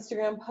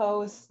 Instagram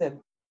posts, the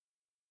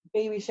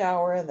baby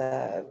shower,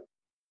 the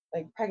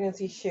like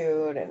pregnancy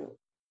shoot, and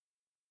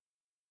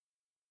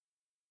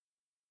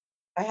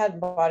I hadn't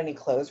bought any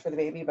clothes for the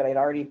baby, but I'd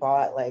already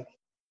bought like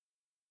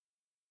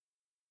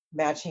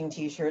matching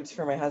t-shirts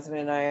for my husband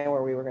and I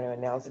where we were going to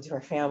announce it to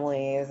our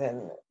families,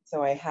 and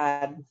so I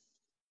had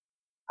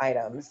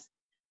items.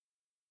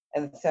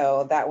 And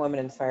so that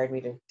woman inspired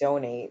me to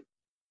donate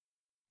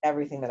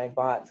everything that I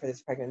bought for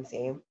this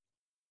pregnancy.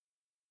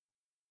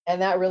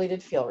 And that really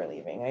did feel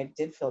relieving. I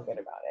did feel good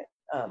about it.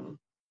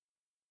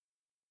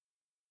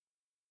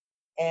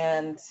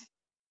 And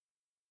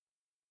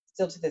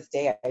still to this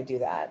day, I do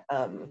that.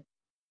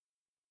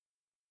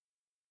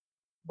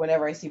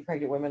 Whenever I see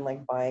pregnant women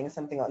like buying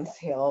something on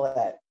sale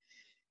at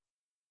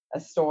a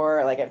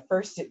store, like at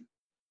first it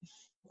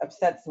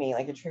upsets me,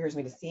 like it triggers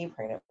me to see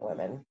pregnant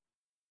women.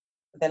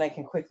 But then I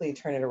can quickly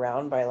turn it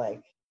around by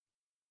like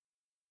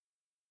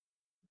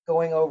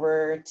going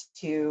over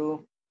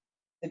to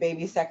the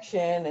baby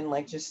section and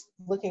like just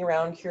looking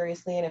around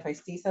curiously. And if I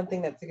see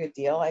something that's a good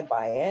deal, I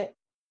buy it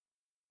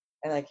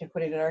and I can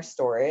put it in our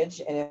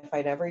storage. And if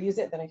I never use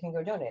it, then I can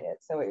go donate it.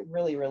 So it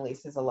really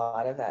releases a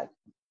lot of that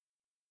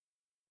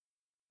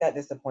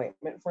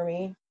disappointment for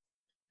me.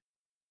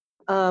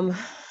 And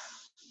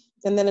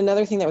then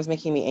another thing that was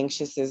making me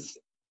anxious is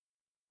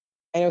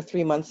I know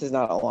 3 months is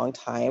not a long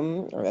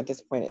time, or at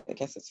this point, I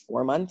guess it's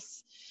 4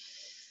 months,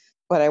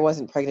 but I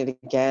wasn't pregnant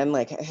again.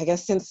 Like, I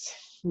guess since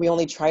we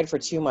only tried for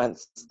 2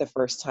 months the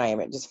first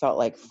time, it just felt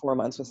like 4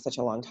 months was such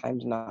a long time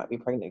to not be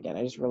pregnant again.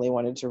 I just really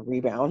wanted to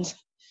rebound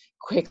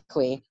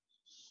quickly.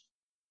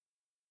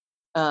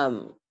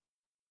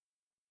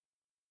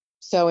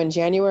 So in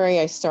January,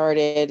 I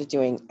started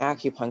doing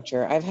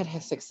acupuncture. I've had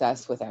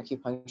success with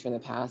acupuncture in the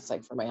past,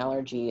 like for my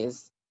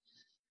allergies,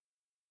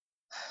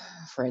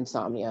 for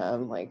insomnia,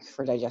 like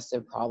for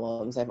digestive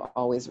problems. I've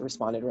always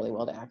responded really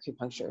well to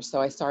acupuncture. So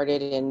I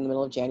started in the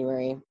middle of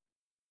January.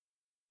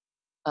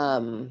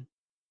 And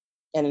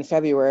in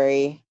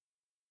February,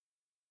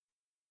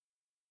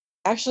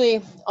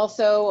 actually,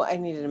 also, I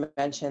needed to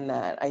mention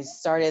that I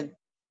started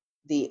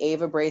the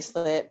Ava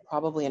bracelet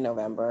probably in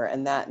November,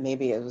 and that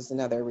maybe it was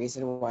another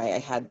reason why I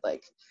had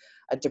like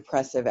a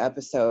depressive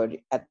episode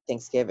at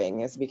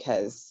Thanksgiving, is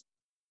because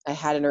I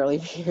had an early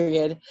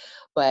period,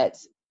 but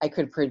I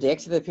could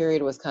predict the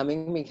period was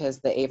coming because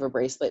the Ava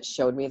bracelet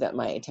showed me that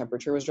my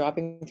temperature was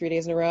dropping 3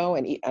 days in a row,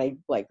 and I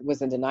like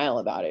was in denial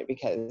about it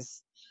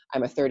because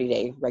I'm a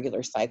 30-day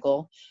regular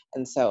cycle,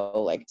 and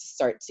so like to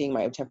start seeing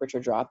my temperature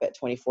drop at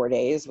 24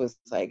 days was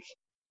like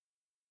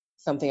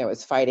something I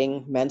was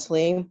fighting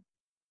mentally.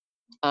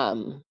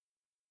 And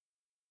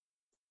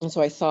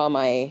so I saw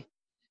my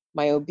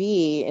OB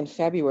in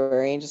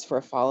February and just for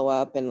a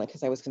follow-up, and like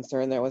because I was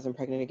concerned that I wasn't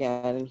pregnant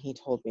again, and he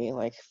told me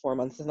like 4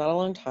 months is not a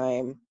long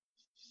time.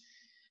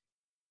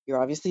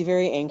 You're obviously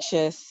very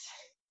anxious.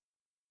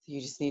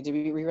 You just need to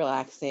be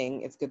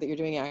relaxing. It's good that you're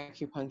doing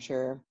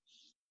acupuncture.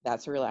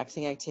 That's a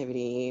relaxing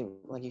activity.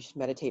 Like you should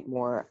meditate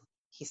more.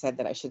 He said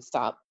that I should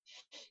stop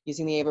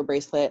using the Ava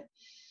bracelet.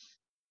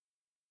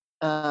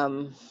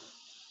 I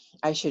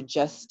should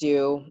just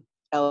do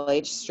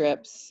LH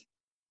strips.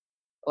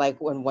 Like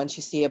once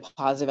you see a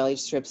positive LH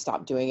strip,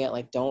 stop doing it.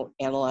 Like don't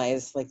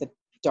analyze like the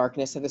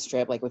darkness of the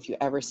strip. Like if you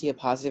ever see a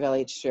positive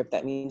LH strip,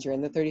 that means you're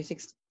in the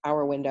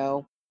 36-hour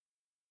window.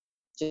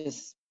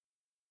 Just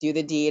do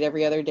the deed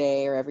every other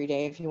day or every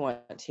day if you want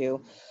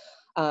to.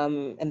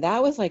 And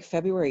that was like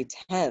February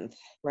 10th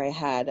where I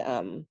had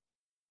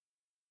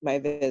my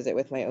visit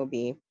with my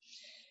OB.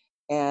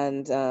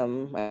 And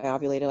I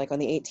ovulated like on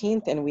the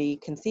 18th, and we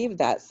conceived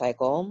that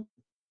cycle.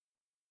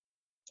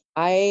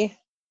 I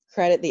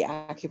credit the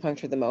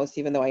acupuncture the most,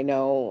 even though I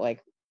know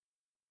like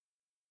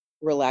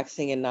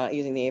relaxing and not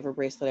using the Ava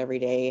bracelet every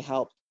day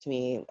helped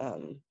me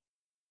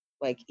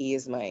like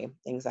ease my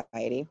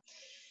anxiety.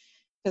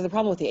 Because the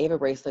problem with the Ava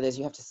bracelet is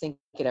you have to sync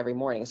it every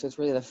morning. So it's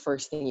really the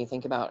first thing you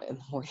think about in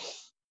the morning.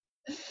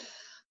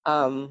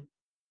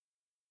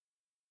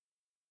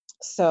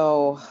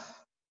 So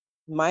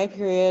my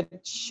period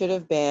should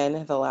have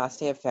been the last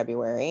day of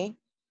February.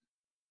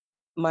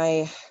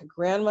 My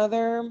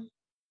grandmother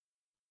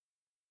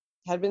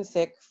had been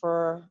sick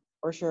her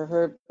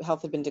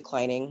health had been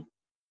declining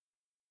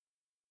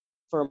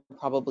for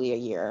probably a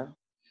year.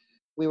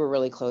 We were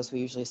really close. We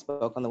usually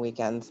spoke on the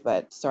weekends,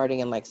 but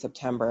starting in like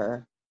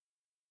September,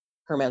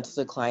 her mental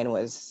decline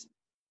was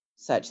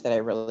such that I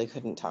really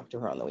couldn't talk to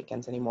her on the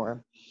weekends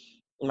anymore.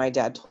 My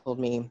dad told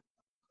me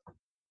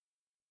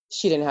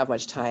she didn't have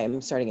much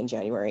time starting in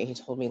January. He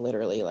told me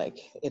literally like,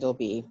 it'll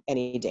be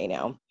any day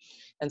now.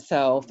 And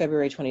so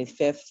February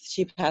 25th,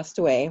 she passed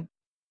away,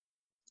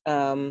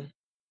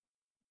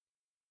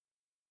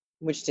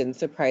 which didn't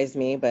surprise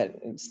me, but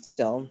it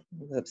still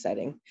was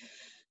upsetting.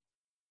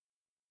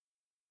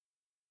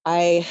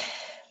 I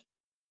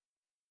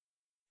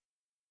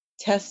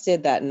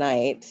tested that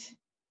night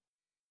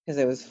because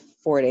it was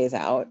 4 days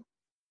out.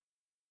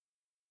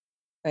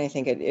 And I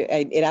think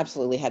it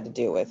absolutely had to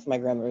do with my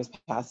grandmother's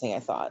passing. I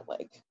thought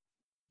like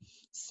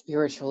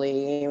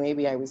spiritually,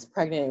 maybe I was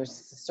pregnant. It was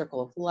just a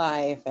circle of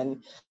life,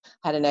 and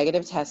had a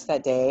negative test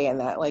that day. And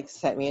that like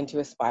sent me into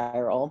a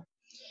spiral,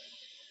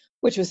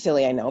 which was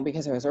silly, I know,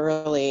 because it was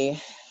early.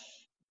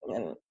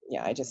 And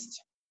yeah, I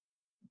just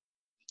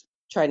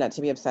tried not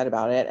to be upset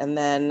about it. And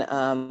then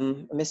I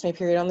missed my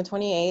period on the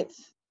 28th.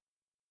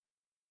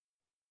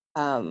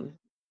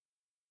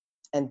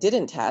 And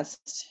didn't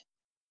test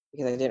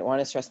because I didn't want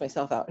to stress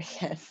myself out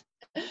again.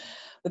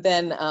 But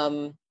then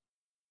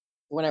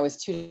when I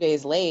was 2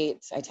 days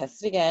late, I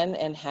tested again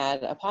and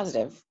had a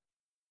positive.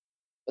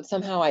 But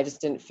somehow I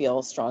just didn't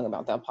feel strong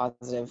about that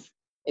positive.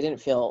 It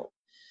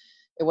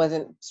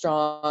wasn't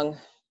strong.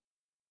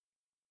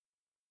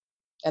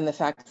 And the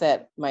fact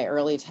that my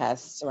early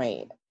test,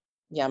 my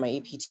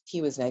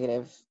EPT was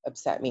negative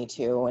upset me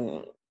too.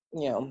 And,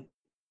 you know,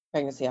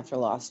 pregnancy after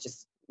loss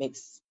just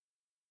makes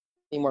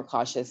me more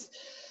cautious.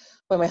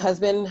 But my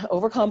husband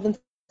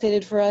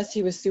overcompensated for us.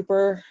 He was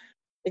super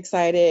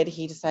excited.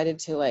 He decided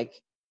to like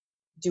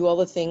do all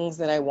the things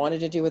that I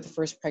wanted to do with the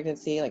first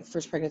pregnancy. Like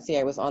first pregnancy,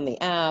 I was on the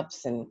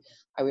apps and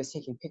I was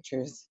taking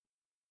pictures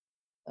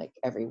like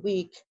every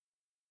week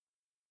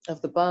of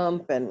the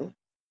bump, and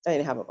I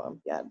didn't have a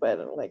bump yet,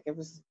 but like it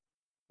was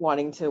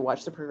wanting to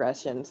watch the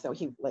progression. So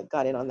he like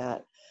got in on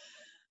that.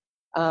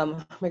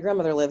 My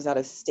grandmother lives out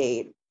of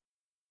state,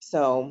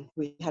 so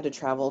we had to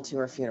travel to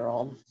her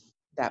funeral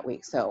that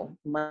week. So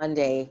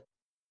Monday,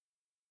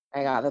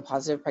 I got the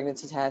positive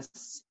pregnancy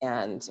test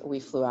and we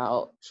flew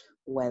out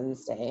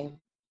Wednesday.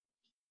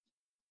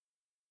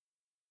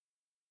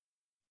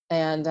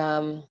 And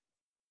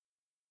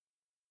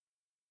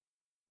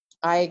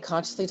I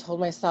consciously told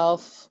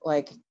myself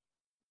like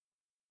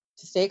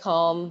to stay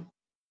calm.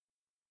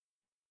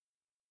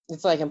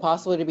 It's like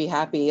impossible to be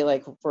happy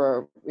like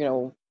for, you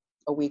know,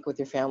 a week with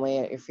your family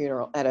at your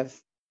funeral, at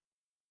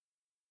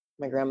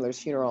my grandmother's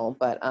funeral,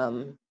 but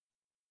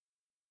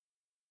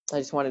I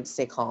just wanted to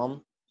stay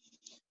calm.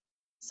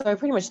 So I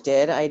pretty much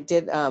did. I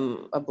did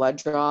a blood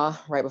draw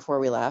right before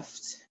we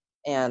left,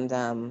 and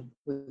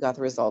we got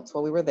the results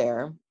while we were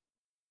there.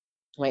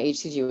 My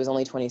HCG was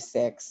only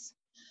 26,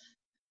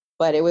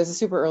 but it was a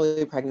super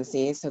early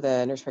pregnancy, so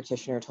the nurse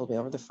practitioner told me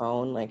over the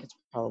phone, like, it's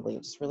probably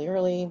just really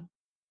early.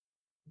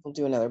 We'll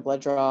do another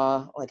blood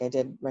draw. Like I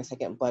did my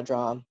second blood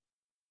draw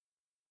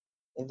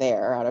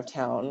there out of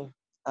town.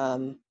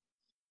 And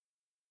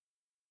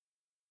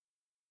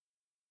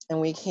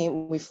we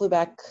flew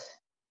back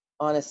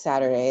on a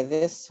Saturday.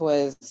 This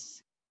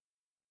was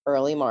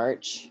early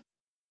March.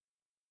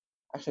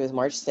 Actually, it was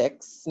March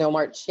 6th. No,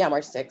 March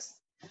 6th.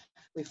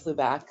 We flew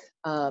back.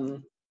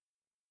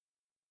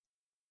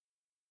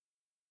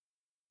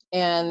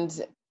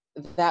 And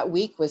that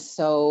week was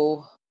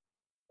so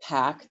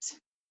packed.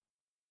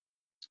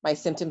 My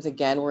symptoms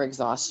again were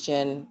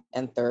exhaustion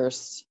and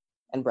thirst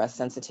and breast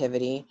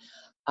sensitivity.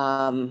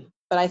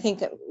 But I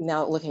think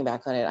now looking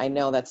back on it, I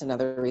know that's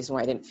another reason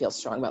why I didn't feel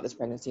strong about this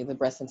pregnancy. The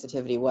breast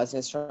sensitivity wasn't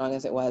as strong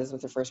as it was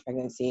with the first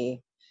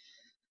pregnancy.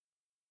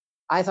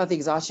 I thought the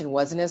exhaustion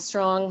wasn't as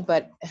strong,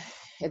 but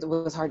it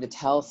was hard to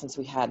tell since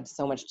we had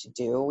so much to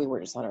do. We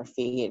were just on our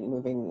feet and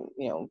moving,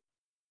 you know,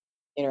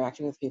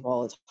 interacting with people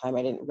all the time.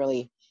 I didn't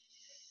really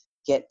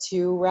get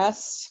to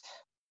rest.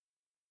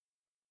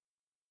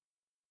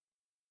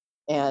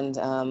 And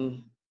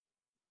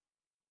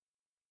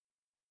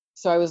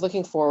so I was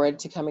looking forward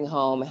to coming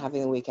home and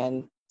having the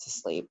weekend to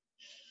sleep.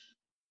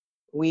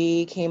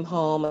 We came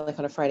home like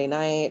on a Friday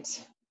night,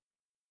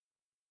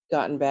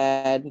 got in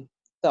bed,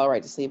 fell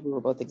right to sleep. We were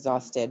both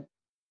exhausted.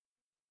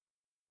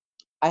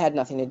 I had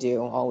nothing to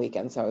do all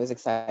weekend, so I was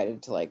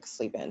excited to like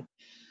sleep in.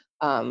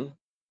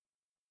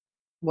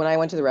 When I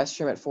went to the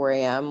restroom at 4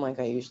 a.m., like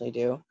I usually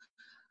do,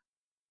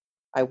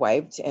 I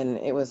wiped and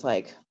it was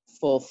like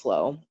full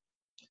flow.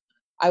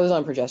 I was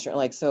on progesterone.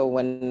 Like, so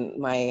when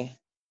my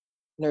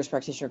nurse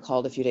practitioner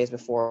called a few days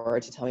before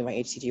to tell me my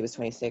HCG was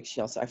 26,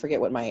 she also, I forget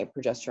what my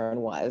progesterone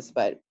was,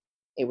 but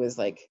it was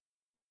like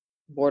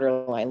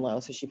borderline low.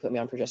 So she put me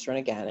on progesterone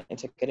again, and I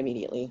took it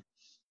immediately.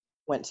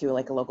 Went to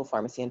like a local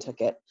pharmacy and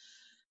took it.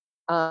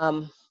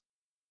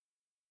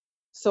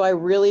 So I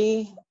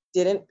really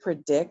didn't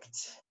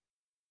predict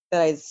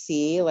that I'd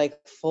see like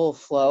full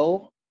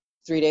flow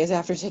 3 days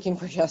after taking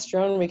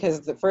progesterone,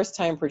 because the first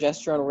time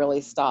progesterone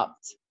really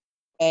stopped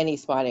any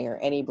spotting or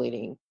any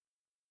bleeding.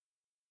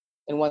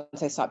 And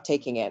once I stopped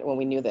taking it, when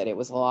we knew that it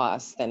was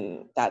lost,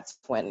 then that's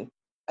when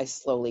I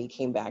slowly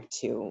came back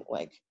to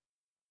like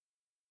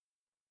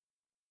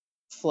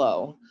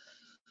flow.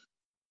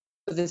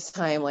 But this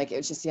time, like, it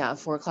was just,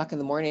 4:00 in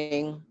the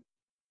morning,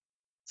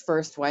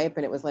 first wipe,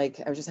 and it was like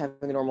I was just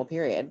having a normal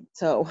period.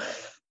 So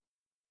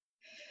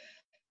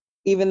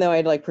even though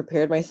I'd like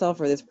prepared myself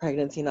for this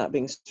pregnancy not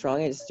being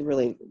strong,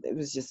 it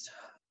was just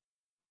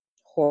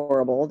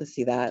horrible to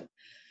see that.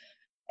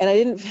 And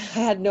I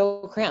had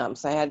no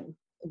cramps.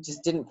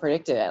 Just didn't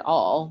predict it at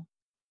all.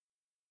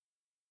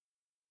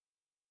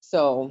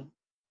 So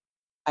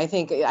I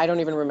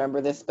don't even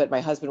remember this, but my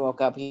husband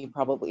woke up.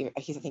 I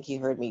think he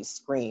heard me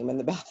scream in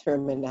the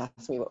bathroom and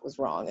asked me what was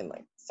wrong, and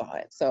like saw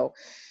it. So,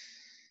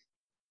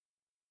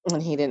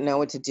 and he didn't know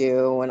what to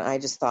do. And I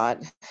just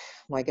thought,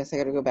 well, I guess I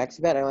got to go back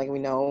to bed. I'm like, we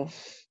know.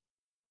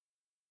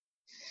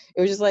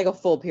 It was just like a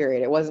full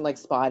period. It wasn't like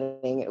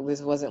spotting.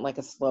 Wasn't like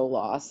a slow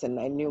loss. And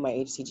I knew my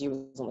HCG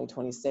was only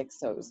 26.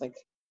 So it was like,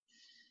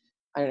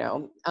 I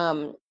don't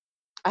know.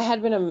 I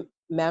had been a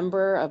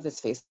member of this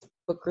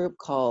Facebook group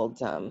called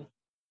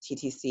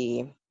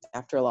TTC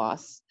After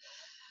Loss.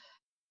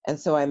 And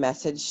so I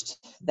messaged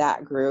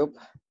that group.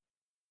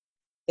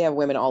 They have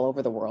women all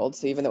over the world.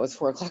 So even though it was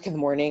 4:00 in the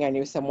morning, I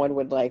knew someone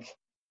would like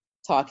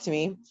talk to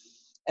me.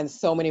 And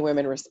so many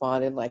women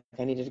responded like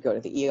I needed to go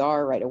to the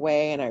ER right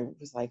away. And I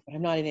was like, but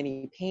I'm not in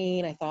any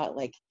pain. I thought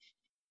like,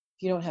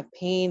 if you don't have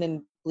pain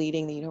and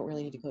bleeding, then you don't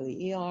really need to go to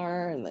the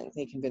ER. And like,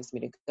 they convinced me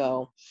to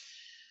go.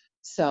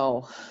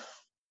 So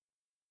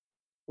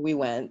we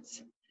went.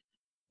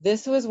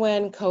 This was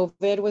when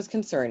COVID was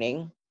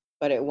concerning,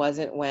 but it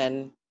wasn't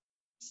when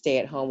stay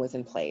at home was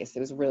in place. It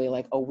was really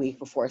like a week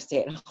before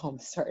stay at home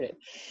started.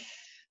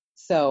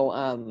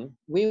 So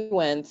we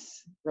went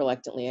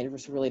reluctantly. I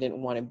just really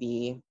didn't want to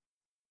be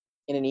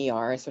in an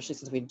ER, especially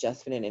since we'd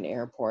just been in an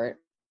airport.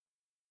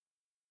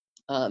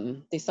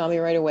 They saw me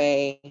right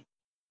away,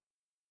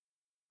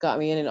 got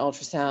me in an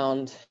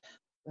ultrasound.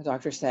 The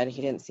doctor said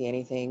he didn't see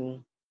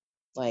anything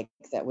like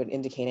that would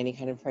indicate any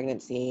kind of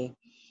pregnancy.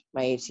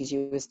 My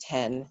HCG was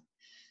 10.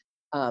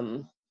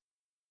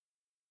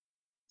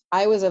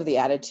 I was of the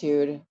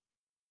attitude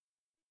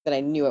that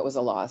I knew it was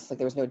a loss. Like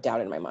there was no doubt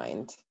in my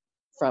mind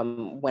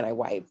from when I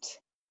wiped.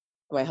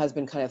 My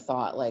husband kind of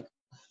thought like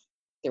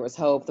there was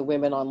hope. The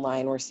women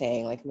online were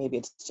saying like maybe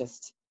it's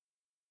just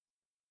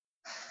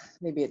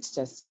I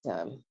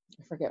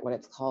forget what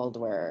it's called,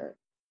 where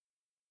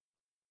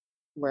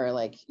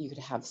like you could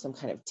have some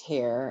kind of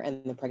tear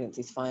and the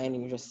pregnancy's fine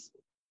and you're just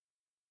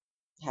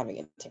having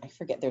it. I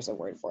forget, there's a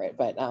word for it,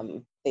 but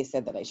they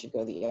said that I should go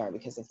to the ER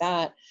because of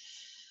that.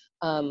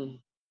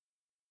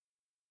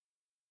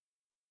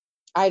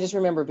 I just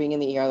remember being in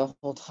the ER the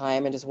whole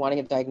time and just wanting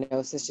a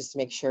diagnosis just to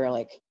make sure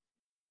like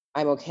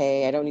I'm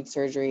okay. I don't need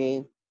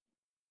surgery.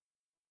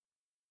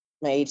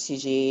 My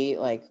HCG,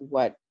 like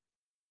what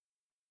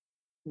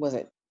was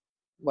it?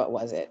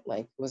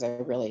 Like, was I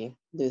really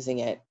losing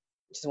it?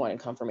 Just wanted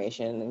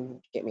confirmation and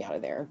get me out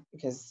of there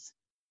because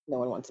no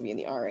one wants to be in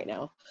the ER right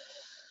now.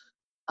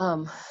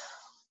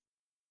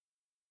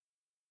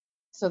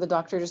 So the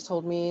doctor just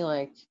told me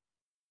like,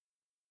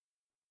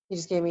 he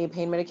just gave me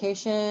pain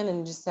medication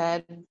and just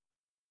said,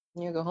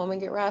 go home and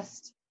get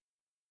rest.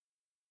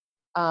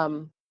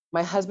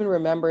 My husband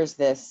remembers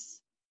this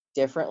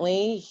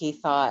differently. He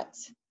thought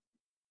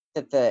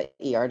that the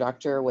ER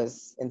doctor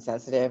was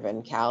insensitive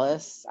and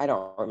callous. I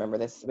don't remember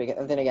this.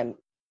 And then again,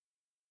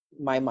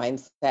 my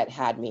mindset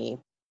had me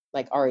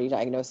like already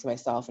diagnosing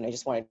myself and I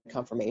just wanted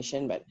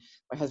confirmation, but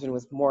my husband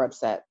was more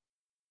upset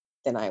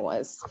than I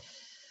was.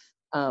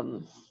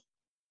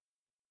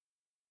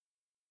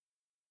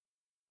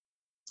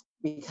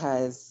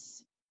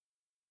 Because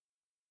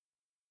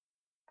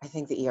I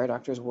think the ER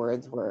doctor's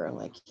words were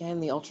like, yeah,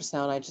 in the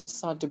ultrasound, I just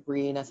saw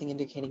debris, nothing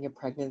indicating a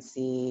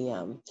pregnancy.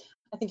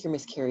 I think you're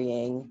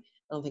miscarrying.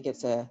 I don't think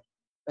it's a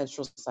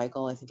menstrual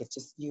cycle. I think it's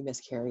just you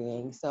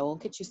miscarrying. So we'll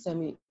get you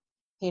some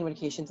pain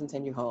medications and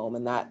send you home.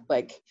 And that,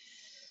 like,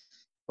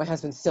 my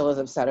husband still is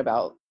upset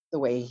about the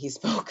way he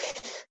spoke.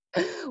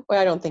 Well,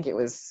 I don't think it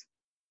was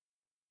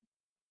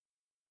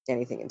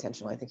anything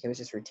intentional. I think it was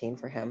just routine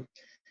for him.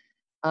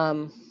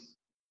 So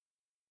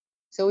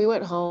we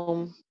went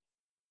home.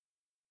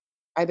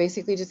 I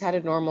basically just had a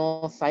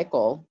normal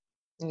cycle.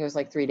 I think it was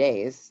like 3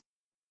 days.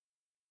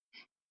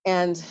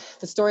 And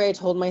the story I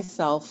told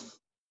myself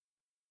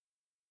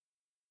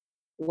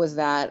was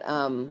that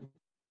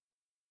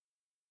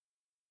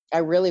I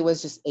really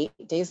was just 8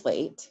 days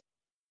late.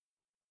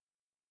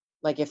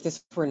 like if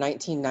this were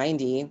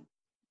 1990,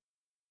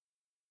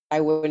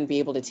 I wouldn't be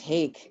able to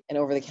take an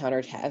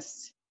over-the-counter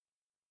test.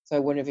 So I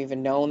wouldn't have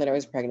even known that I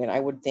was pregnant. I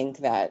would think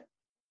that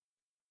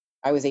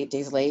I was 8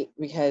 days late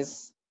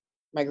because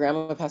my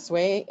grandma passed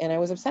away and I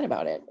was upset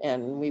about it.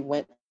 And we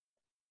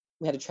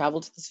had to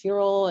travel to this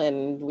funeral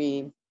and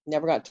we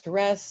never got to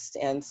rest.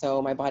 And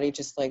so my body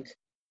just like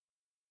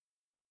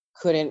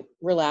couldn't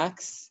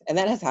relax. And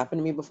that has happened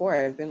to me before.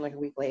 I've been like a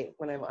week late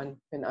when I've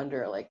been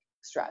under like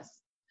stress.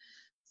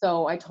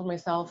 So I told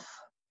myself,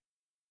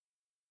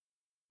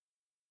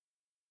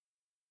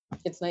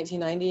 it's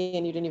 1990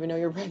 and you didn't even know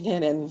you're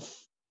pregnant, and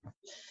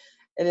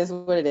it is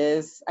what it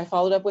is. I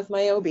followed up with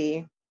my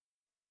OB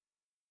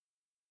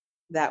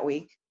that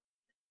week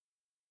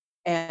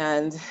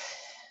and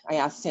I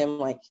asked him,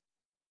 like,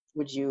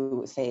 would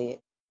you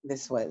say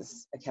this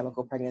was a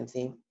chemical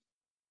pregnancy?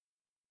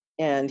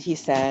 And he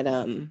said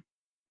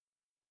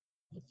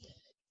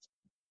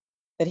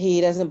that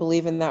he doesn't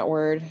believe in that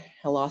word.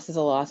 A loss is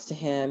a loss to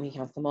him. He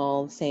counts them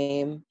all the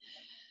same.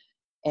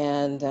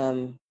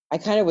 And I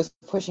kind of was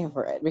pushing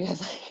for it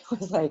because I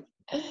was like,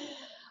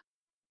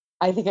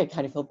 I think I'd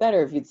kind of feel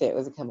better if you'd say it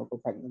was a chemical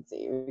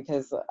pregnancy,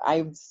 because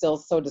I'm still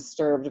so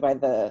disturbed by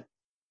the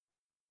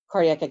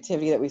cardiac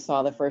activity that we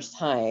saw the first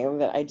time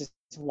that I just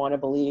want to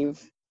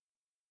believe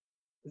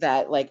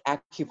that like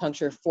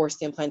acupuncture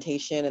forced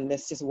implantation and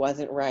this just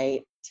wasn't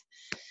right.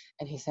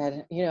 And he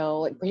said,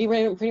 like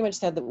pretty much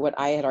said that what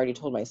I had already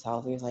told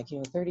myself. He was like,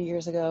 30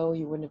 years ago,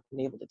 you wouldn't have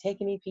been able to take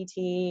any PT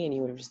and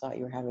you would have just thought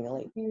you were having a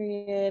late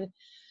period.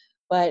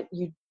 But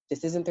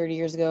this isn't 30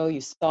 years ago.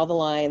 You saw the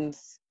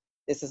lines.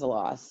 This is a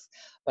loss.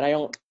 But I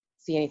don't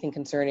see anything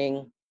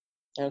concerning.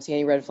 I don't see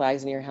any red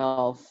flags in your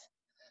health.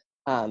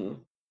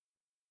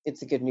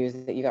 It's a good news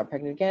that you got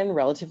pregnant again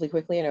relatively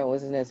quickly. I know it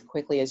wasn't as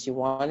quickly as you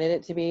wanted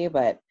it to be,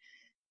 but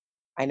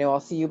I know I'll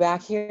see you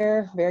back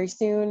here very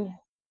soon.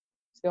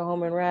 Just go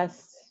home and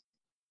rest.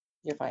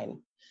 You're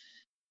fine.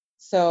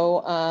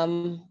 So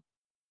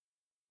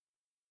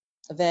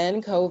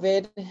then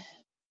COVID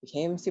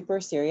became super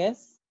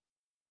serious,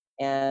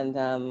 and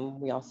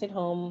we all stayed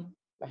home.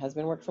 My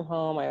husband worked from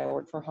home. I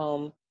worked from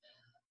home.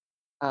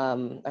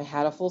 I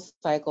had a full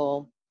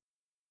cycle,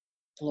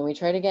 and then we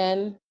tried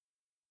again.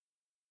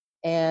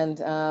 And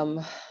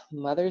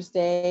Mother's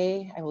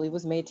Day, I believe,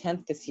 was May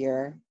 10th this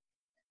year.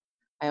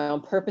 I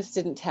on purpose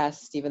didn't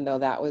test, even though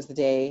that was the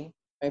day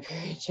my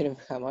period should have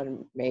come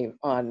on May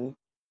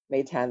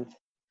 10th,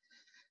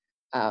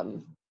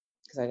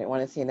 because I didn't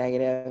want to see a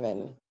negative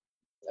and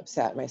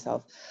upset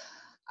myself.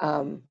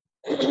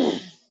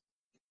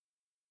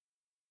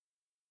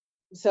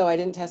 So I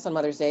didn't test on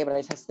Mother's Day, but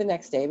I tested the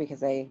next day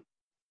because I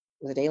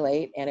was a day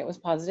late and it was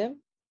positive.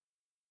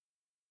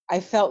 I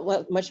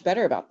felt much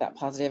better about that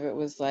positive. It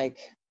was like,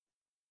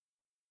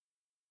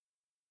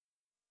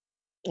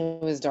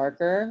 it was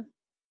darker.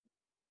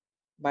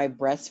 My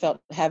breasts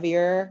felt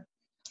heavier.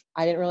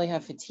 I didn't really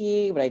have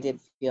fatigue, but I did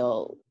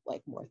feel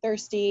like more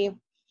thirsty.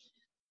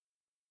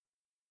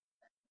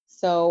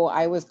 So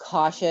I was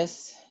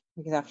cautious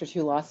because after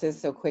 2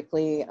 losses so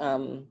quickly,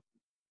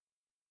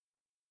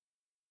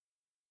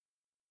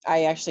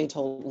 I actually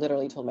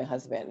literally told my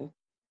husband,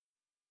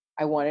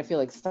 I want to feel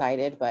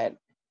excited, but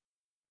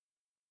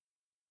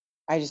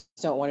I just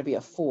don't want to be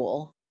a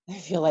fool. I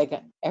feel like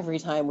every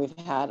time we've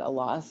had a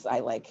loss, I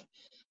like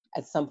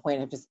at some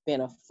point have just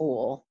been a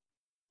fool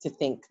to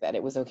think that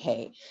it was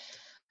okay.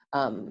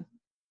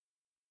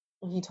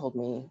 He told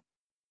me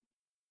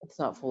it's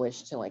not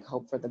foolish to like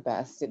hope for the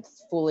best.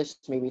 It's foolish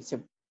maybe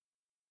to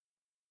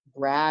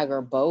brag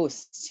or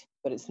boast,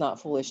 but it's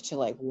not foolish to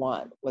like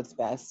want what's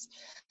best.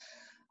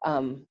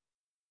 And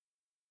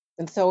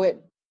so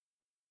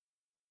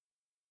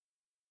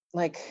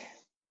I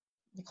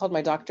called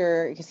my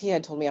doctor because he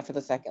had told me after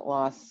the second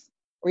loss,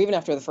 or even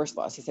after the first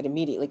loss, he said,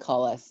 immediately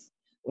call us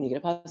when you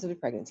get a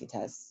positive pregnancy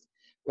test.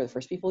 We're the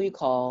first people you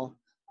call.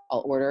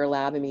 I'll order a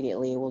lab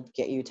immediately. We'll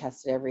get you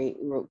tested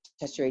we'll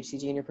test your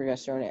HCG and your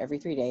progesterone every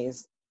 3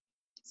 days.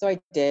 So I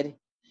did.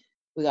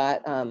 We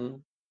got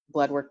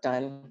blood work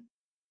done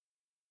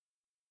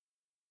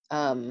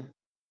the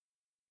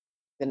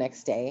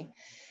next day.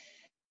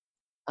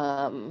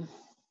 I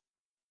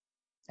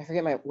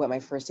forget what my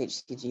first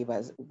HCG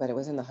was, but it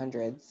was in the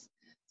hundreds.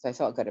 So I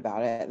felt good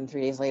about it. And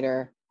 3 days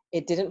later,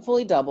 it didn't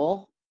fully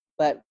double,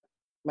 but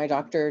my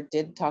doctor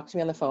did talk to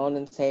me on the phone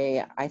and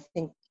say, I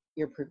think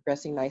you're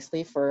progressing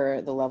nicely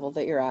for the level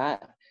that you're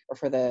at, or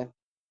for the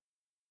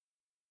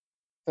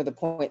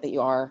point that you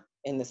are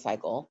in the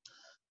cycle.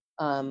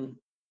 So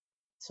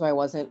I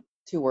wasn't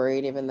too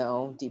worried, even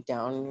though deep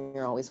down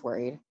you're always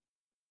worried.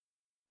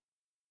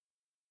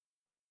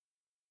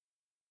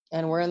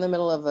 And we're in the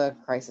middle of a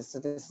crisis. So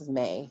this is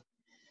May.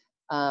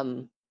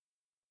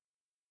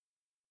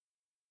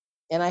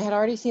 And I had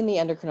already seen the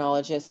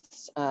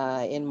endocrinologist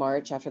in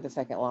March after the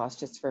second loss,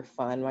 just for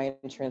fun. My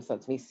insurance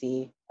lets me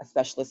see a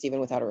specialist even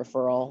without a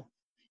referral.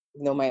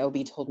 Even though my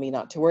OB told me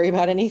not to worry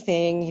about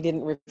anything, he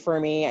didn't refer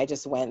me. I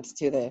just went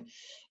to the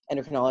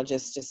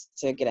endocrinologist just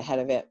to get ahead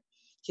of it.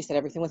 She said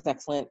everything was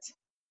excellent.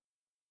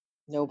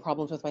 no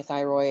problems with my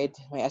thyroid.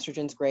 My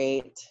estrogen's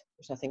great.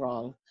 There's nothing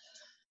wrong.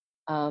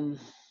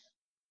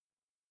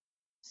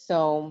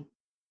 So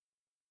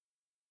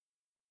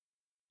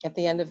at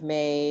the end of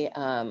May,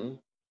 my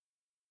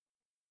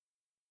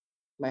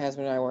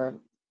husband and I were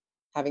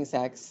having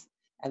sex,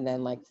 and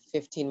then like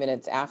 15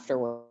 minutes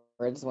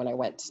afterwards, when I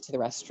went to the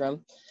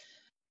restroom,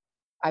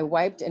 I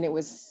wiped, and it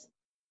was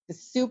the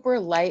super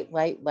light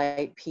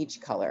peach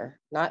color,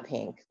 not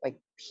pink, like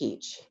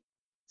peach,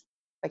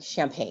 like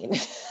champagne.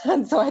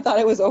 And so I thought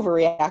I was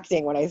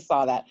overreacting when I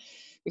saw that,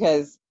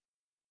 because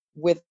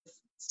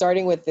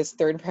starting with this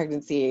third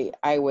pregnancy,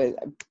 I was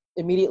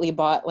immediately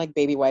bought like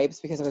baby wipes,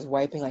 because I was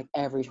wiping like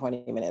every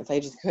 20 minutes. I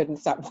just couldn't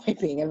stop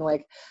wiping, and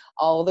like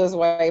all those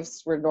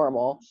wipes were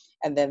normal.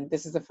 And then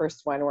this is the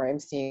first one where I'm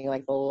seeing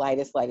like the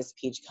lightest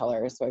peach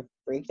color. So I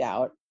freaked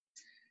out.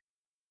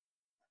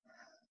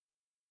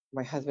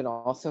 My husband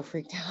also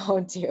freaked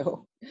out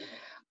too.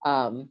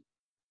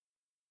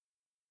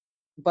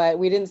 But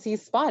we didn't see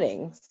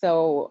spotting,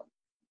 so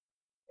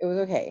it was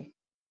okay.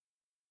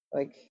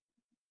 Like,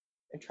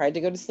 I tried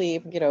to go to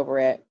sleep and get over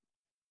it.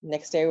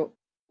 Next day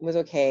was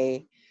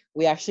okay.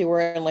 We actually were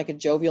in like a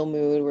jovial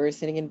mood. We were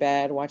sitting in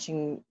bed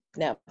watching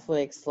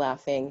Netflix,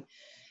 laughing,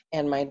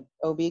 and my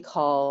OB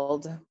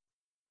called,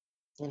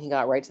 and he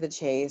got right to the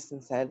chase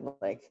and said,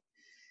 like,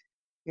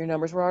 your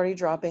numbers were already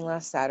dropping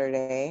last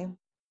Saturday.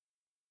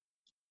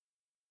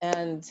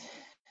 And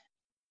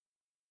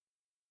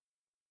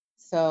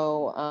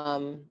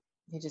so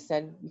he just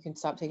said, you can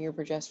stop taking your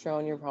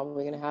progesterone. You're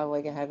probably going to have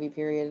like a heavy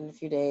period in a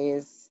few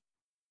days.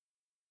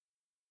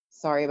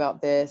 Sorry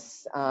about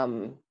this.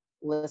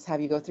 Let's have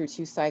you go through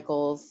 2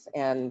 cycles,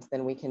 and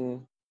then we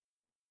can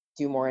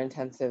do more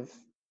intensive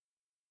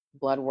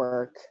blood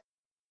work.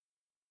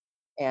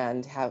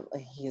 And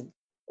he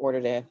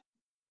ordered a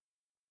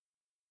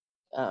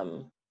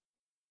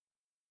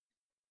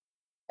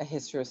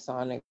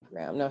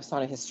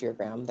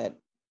sonohysterogram that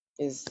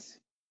is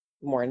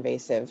more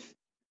invasive.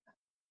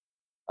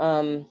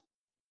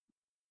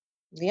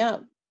 Yeah,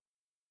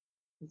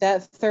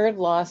 that third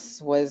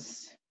loss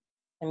was,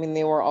 I mean,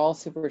 they were all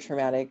super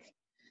traumatic,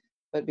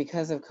 but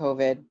because of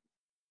COVID,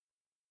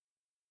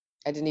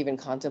 I didn't even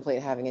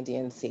contemplate having a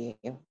D&C.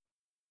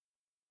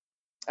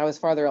 I was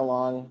farther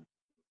along,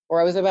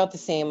 or I was about the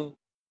same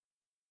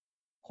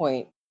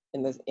point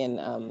in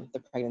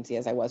the pregnancy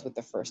as I was with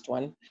the first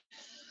one.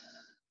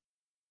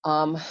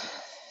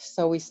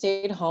 So we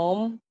stayed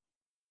home.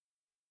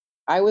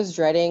 I was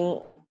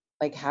dreading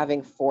like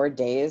having 4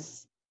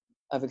 days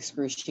of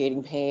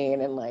excruciating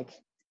pain and like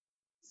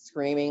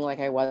screaming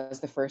like I was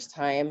the first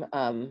time.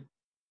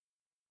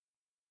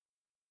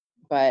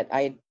 But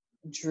I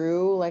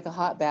drew like a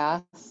hot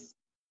bath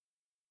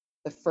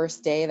the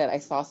first day that I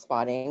saw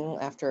spotting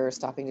after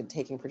stopping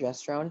taking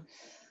progesterone.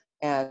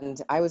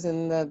 And I was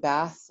in the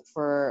bath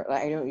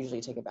I don't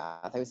usually take a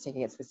bath. I was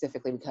taking it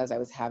specifically because I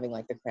was having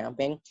like the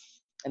cramping,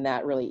 and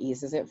that really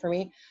eases it for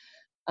me.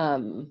 I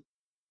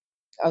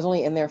was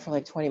only in there for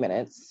like 20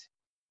 minutes,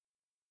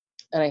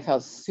 and I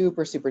felt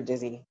super, super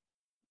dizzy.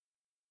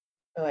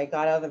 And I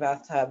got out of the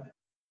bathtub,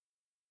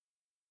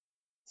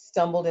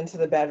 stumbled into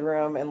the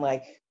bedroom, and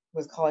like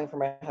was calling for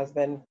my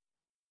husband.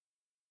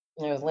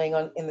 And I was laying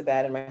in the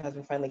bed, and my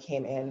husband finally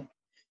came in.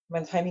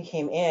 By the time he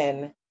came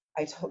in,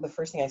 the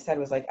first thing I said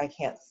was like, I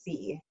can't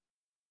see,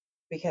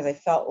 because I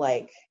felt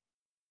like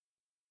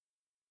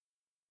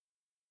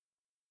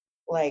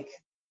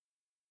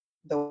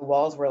the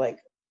walls were like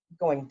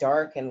going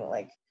dark, and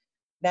like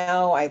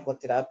now I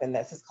looked it up, and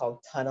this is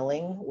called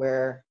tunneling,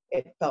 where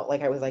it felt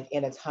like I was like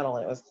in a tunnel,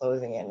 and it was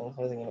closing in and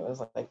closing in. It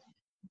was like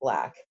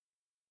black.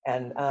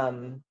 And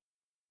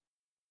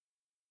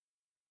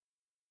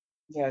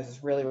it was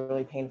just really,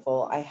 really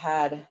painful. I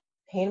had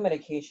pain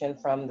medication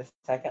from the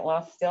second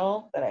loss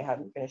still that I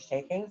hadn't finished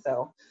taking.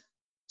 So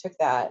took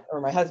that,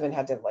 or my husband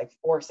had to like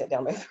force it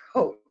down my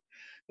throat,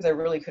 because I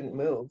really couldn't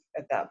move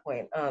at that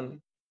point.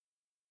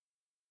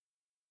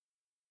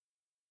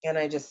 And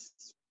I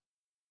just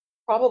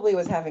probably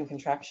was having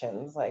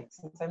contractions. Like,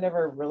 since I've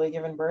never really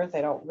given birth,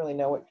 I don't really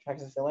know what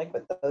contractions feel like,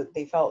 but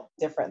they felt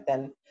different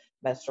than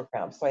menstrual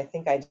cramps. So I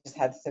think I just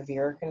had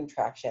severe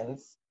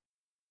contractions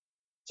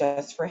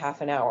just for half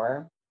an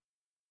hour.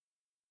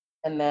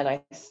 And then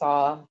I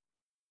saw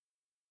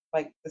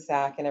like the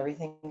sac and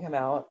everything come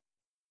out.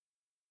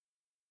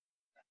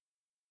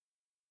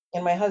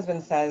 And my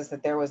husband says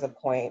that there was a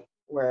point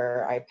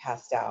where I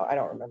passed out. I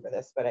don't remember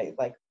this, but I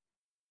like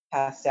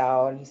passed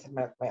out, and he said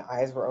my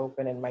eyes were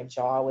open and my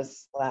jaw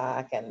was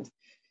slack, and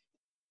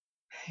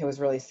it was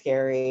really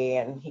scary.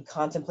 And he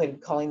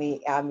contemplated calling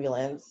the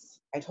ambulance.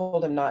 I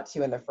told him not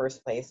to in the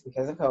first place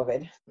because of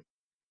COVID.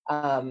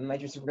 I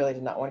just really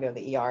did not want to go to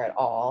the ER at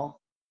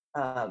all.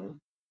 I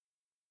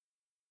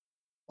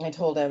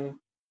told him,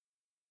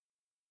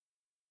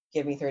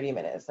 give me 30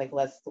 minutes. Like,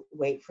 let's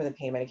wait for the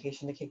pain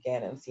medication to kick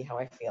in and see how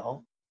I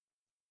feel.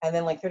 And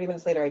then like 30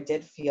 minutes later, I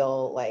did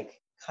feel like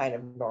kind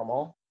of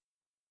normal.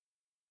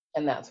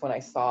 And that's when I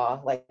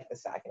saw like the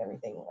sac and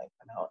everything like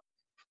come out.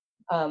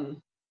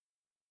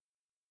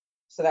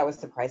 So that was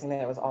surprising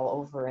that it was all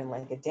over in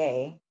like a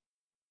day.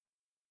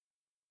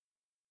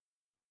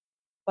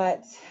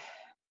 But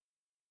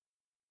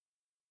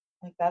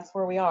like, that's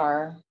where we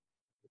are.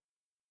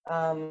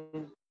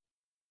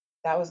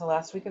 That was the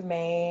last week of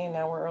May.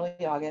 Now we're early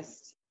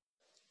August.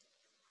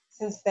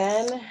 Since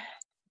then,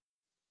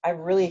 I've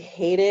really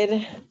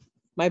hated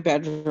my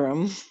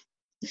bedroom.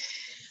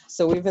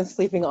 So we've been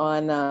sleeping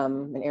on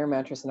an air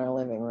mattress in our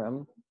living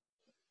room.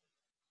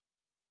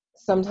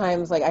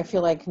 Sometimes, like, I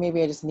feel like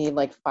maybe I just need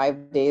like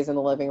 5 days in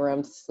the living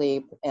room to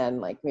sleep, and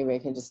like maybe I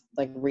can just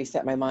like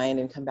reset my mind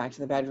and come back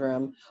to the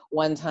bedroom.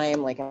 One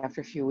time, like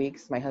after a few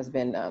weeks, my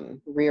husband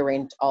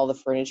rearranged all the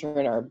furniture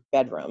in our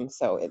bedroom,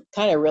 so it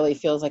kind of really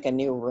feels like a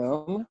new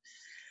room.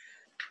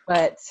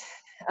 But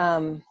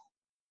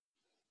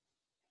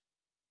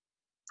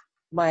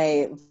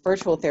my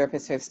virtual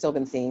therapist, who I've still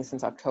been seeing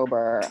since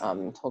October,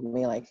 told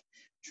me like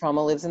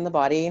trauma lives in the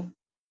body.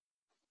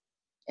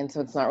 And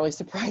so it's not really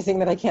surprising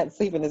that I can't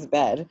sleep in this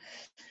bed.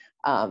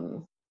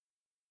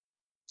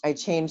 I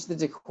changed the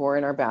decor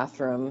in our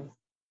bathroom.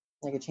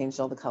 Like, I changed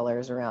all the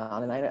colors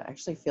around, and I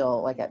actually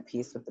feel like at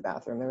peace with the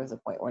bathroom. There was a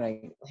point when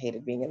I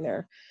hated being in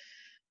there.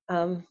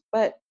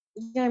 But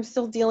yeah, I'm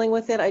still dealing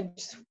with it. I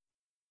just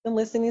been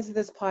listening to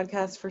this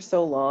podcast for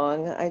so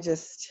long. I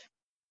just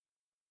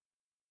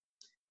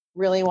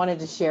really wanted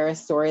to share a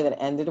story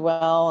that ended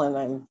well, and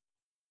I'm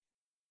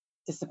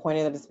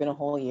disappointed that it's been a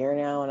whole year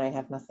now and I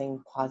have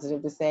nothing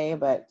positive to say,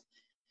 but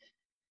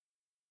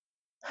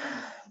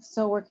I'm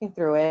still working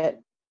through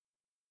it.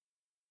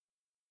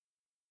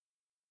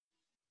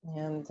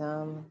 And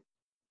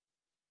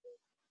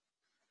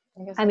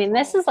I mean,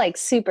 this is like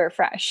super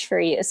fresh for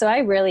you. So I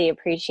really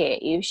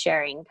appreciate you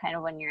sharing kind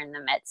of when you're in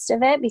the midst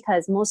of it,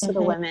 because most of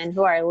the women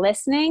who are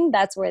listening,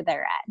 that's where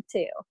they're at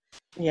too.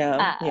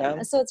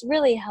 Yeah. So it's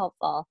really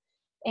helpful.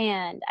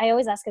 And I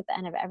always ask at the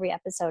end of every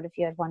episode, if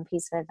you had one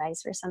piece of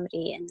advice for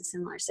somebody in a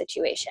similar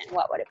situation,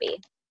 what would it be?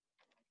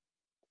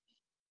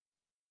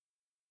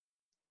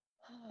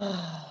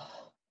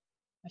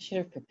 I should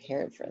have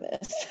prepared for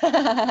this.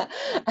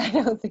 I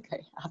don't think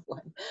I have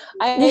one.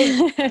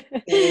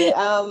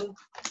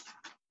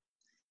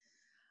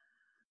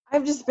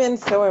 I've just been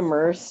so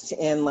immersed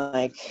in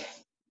like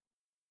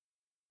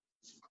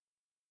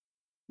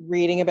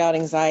reading about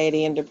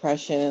anxiety and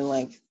depression and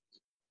like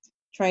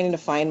trying to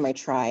find my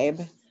tribe.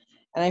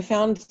 And I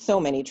found so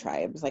many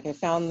tribes. Like, I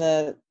found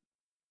the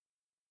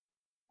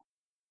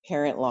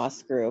parent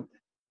loss group,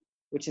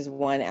 which is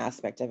one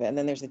aspect of it. And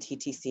then there's the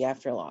TTC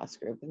after loss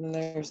group. And then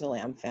there's the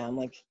Lamb Fam.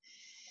 Like,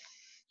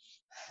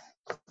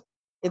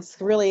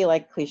 it's really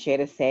like cliche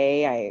to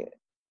say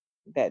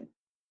that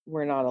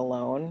we're not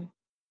alone,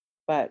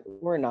 but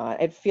we're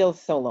not. It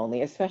feels so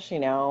lonely, especially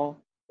now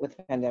with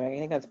the pandemic. I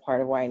think that's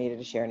part of why I needed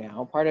to share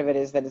now. Part of it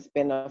is that it's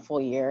been a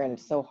full year and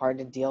it's so hard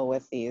to deal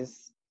with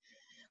these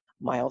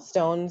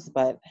milestones,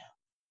 but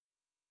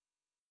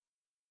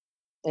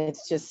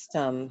it's just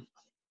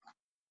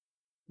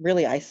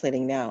really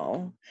isolating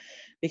now,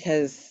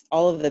 because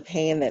all of the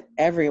pain that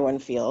everyone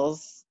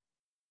feels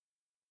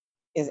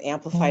is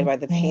amplified by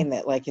the pain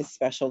that like is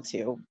special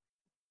to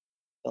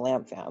the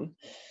Lamb Fam.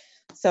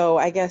 So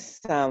I guess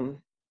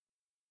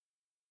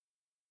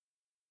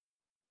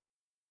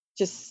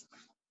just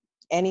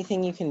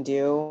anything you can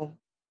do.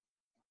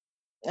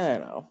 I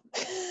don't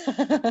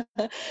know.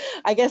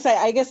 I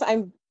guess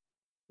I'm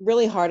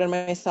really hard on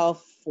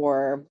myself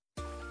for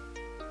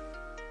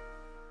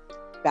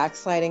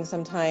backsliding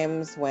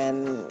sometimes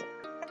when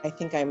I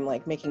think I'm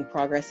like making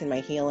progress in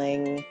my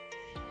healing.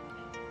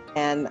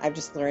 And I've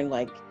just learned,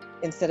 like,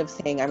 instead of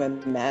saying I'm a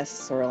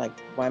mess or like,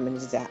 well, I'm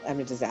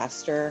a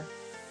disaster,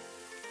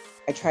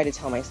 I try to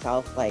tell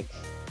myself like,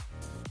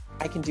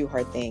 I can do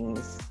hard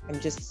things. I'm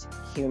just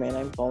human.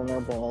 I'm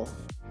vulnerable.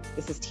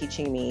 This is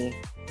teaching me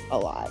a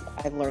lot.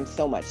 I've learned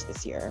so much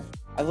this year.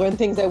 I've learned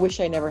things I wish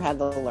I never had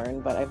to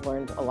learn, but I've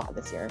learned a lot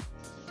this year.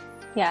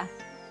 Yeah.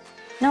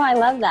 No, I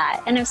love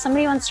that. And if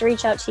somebody wants to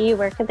reach out to you,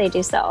 where could they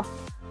do so?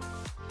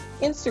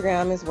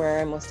 Instagram is where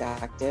I'm most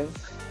active.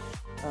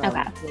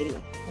 Okay.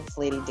 It's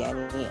Lady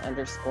Danny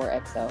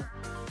 _XO.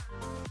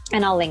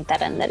 And I'll link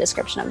that in the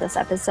description of this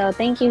episode.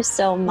 Thank you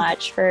so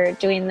much for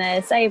doing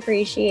this. I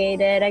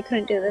appreciate it. I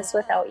couldn't do this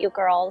without you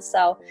girls.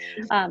 So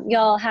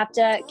you'll have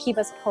to keep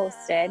us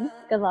posted.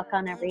 Good luck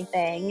on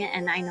everything.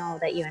 And I know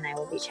that you and I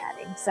will be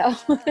chatting. So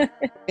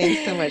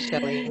thanks so much,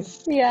 Shelly.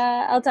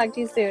 Yeah, I'll talk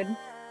to you soon.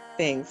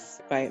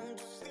 Thanks. Bye.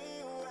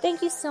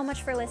 Thank you so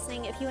much for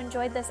listening. If you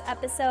enjoyed this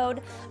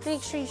episode,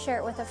 make sure you share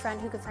it with a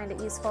friend who could find it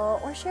useful,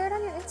 or share it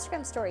on your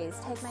Instagram stories.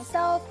 Tag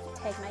myself,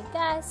 tag my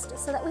guest,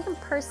 so that we can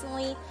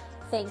personally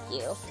thank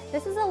you.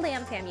 This is a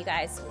Lamb Fam, you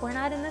guys. We're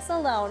not in this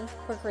alone.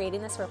 We're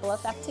creating this ripple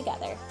effect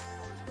together.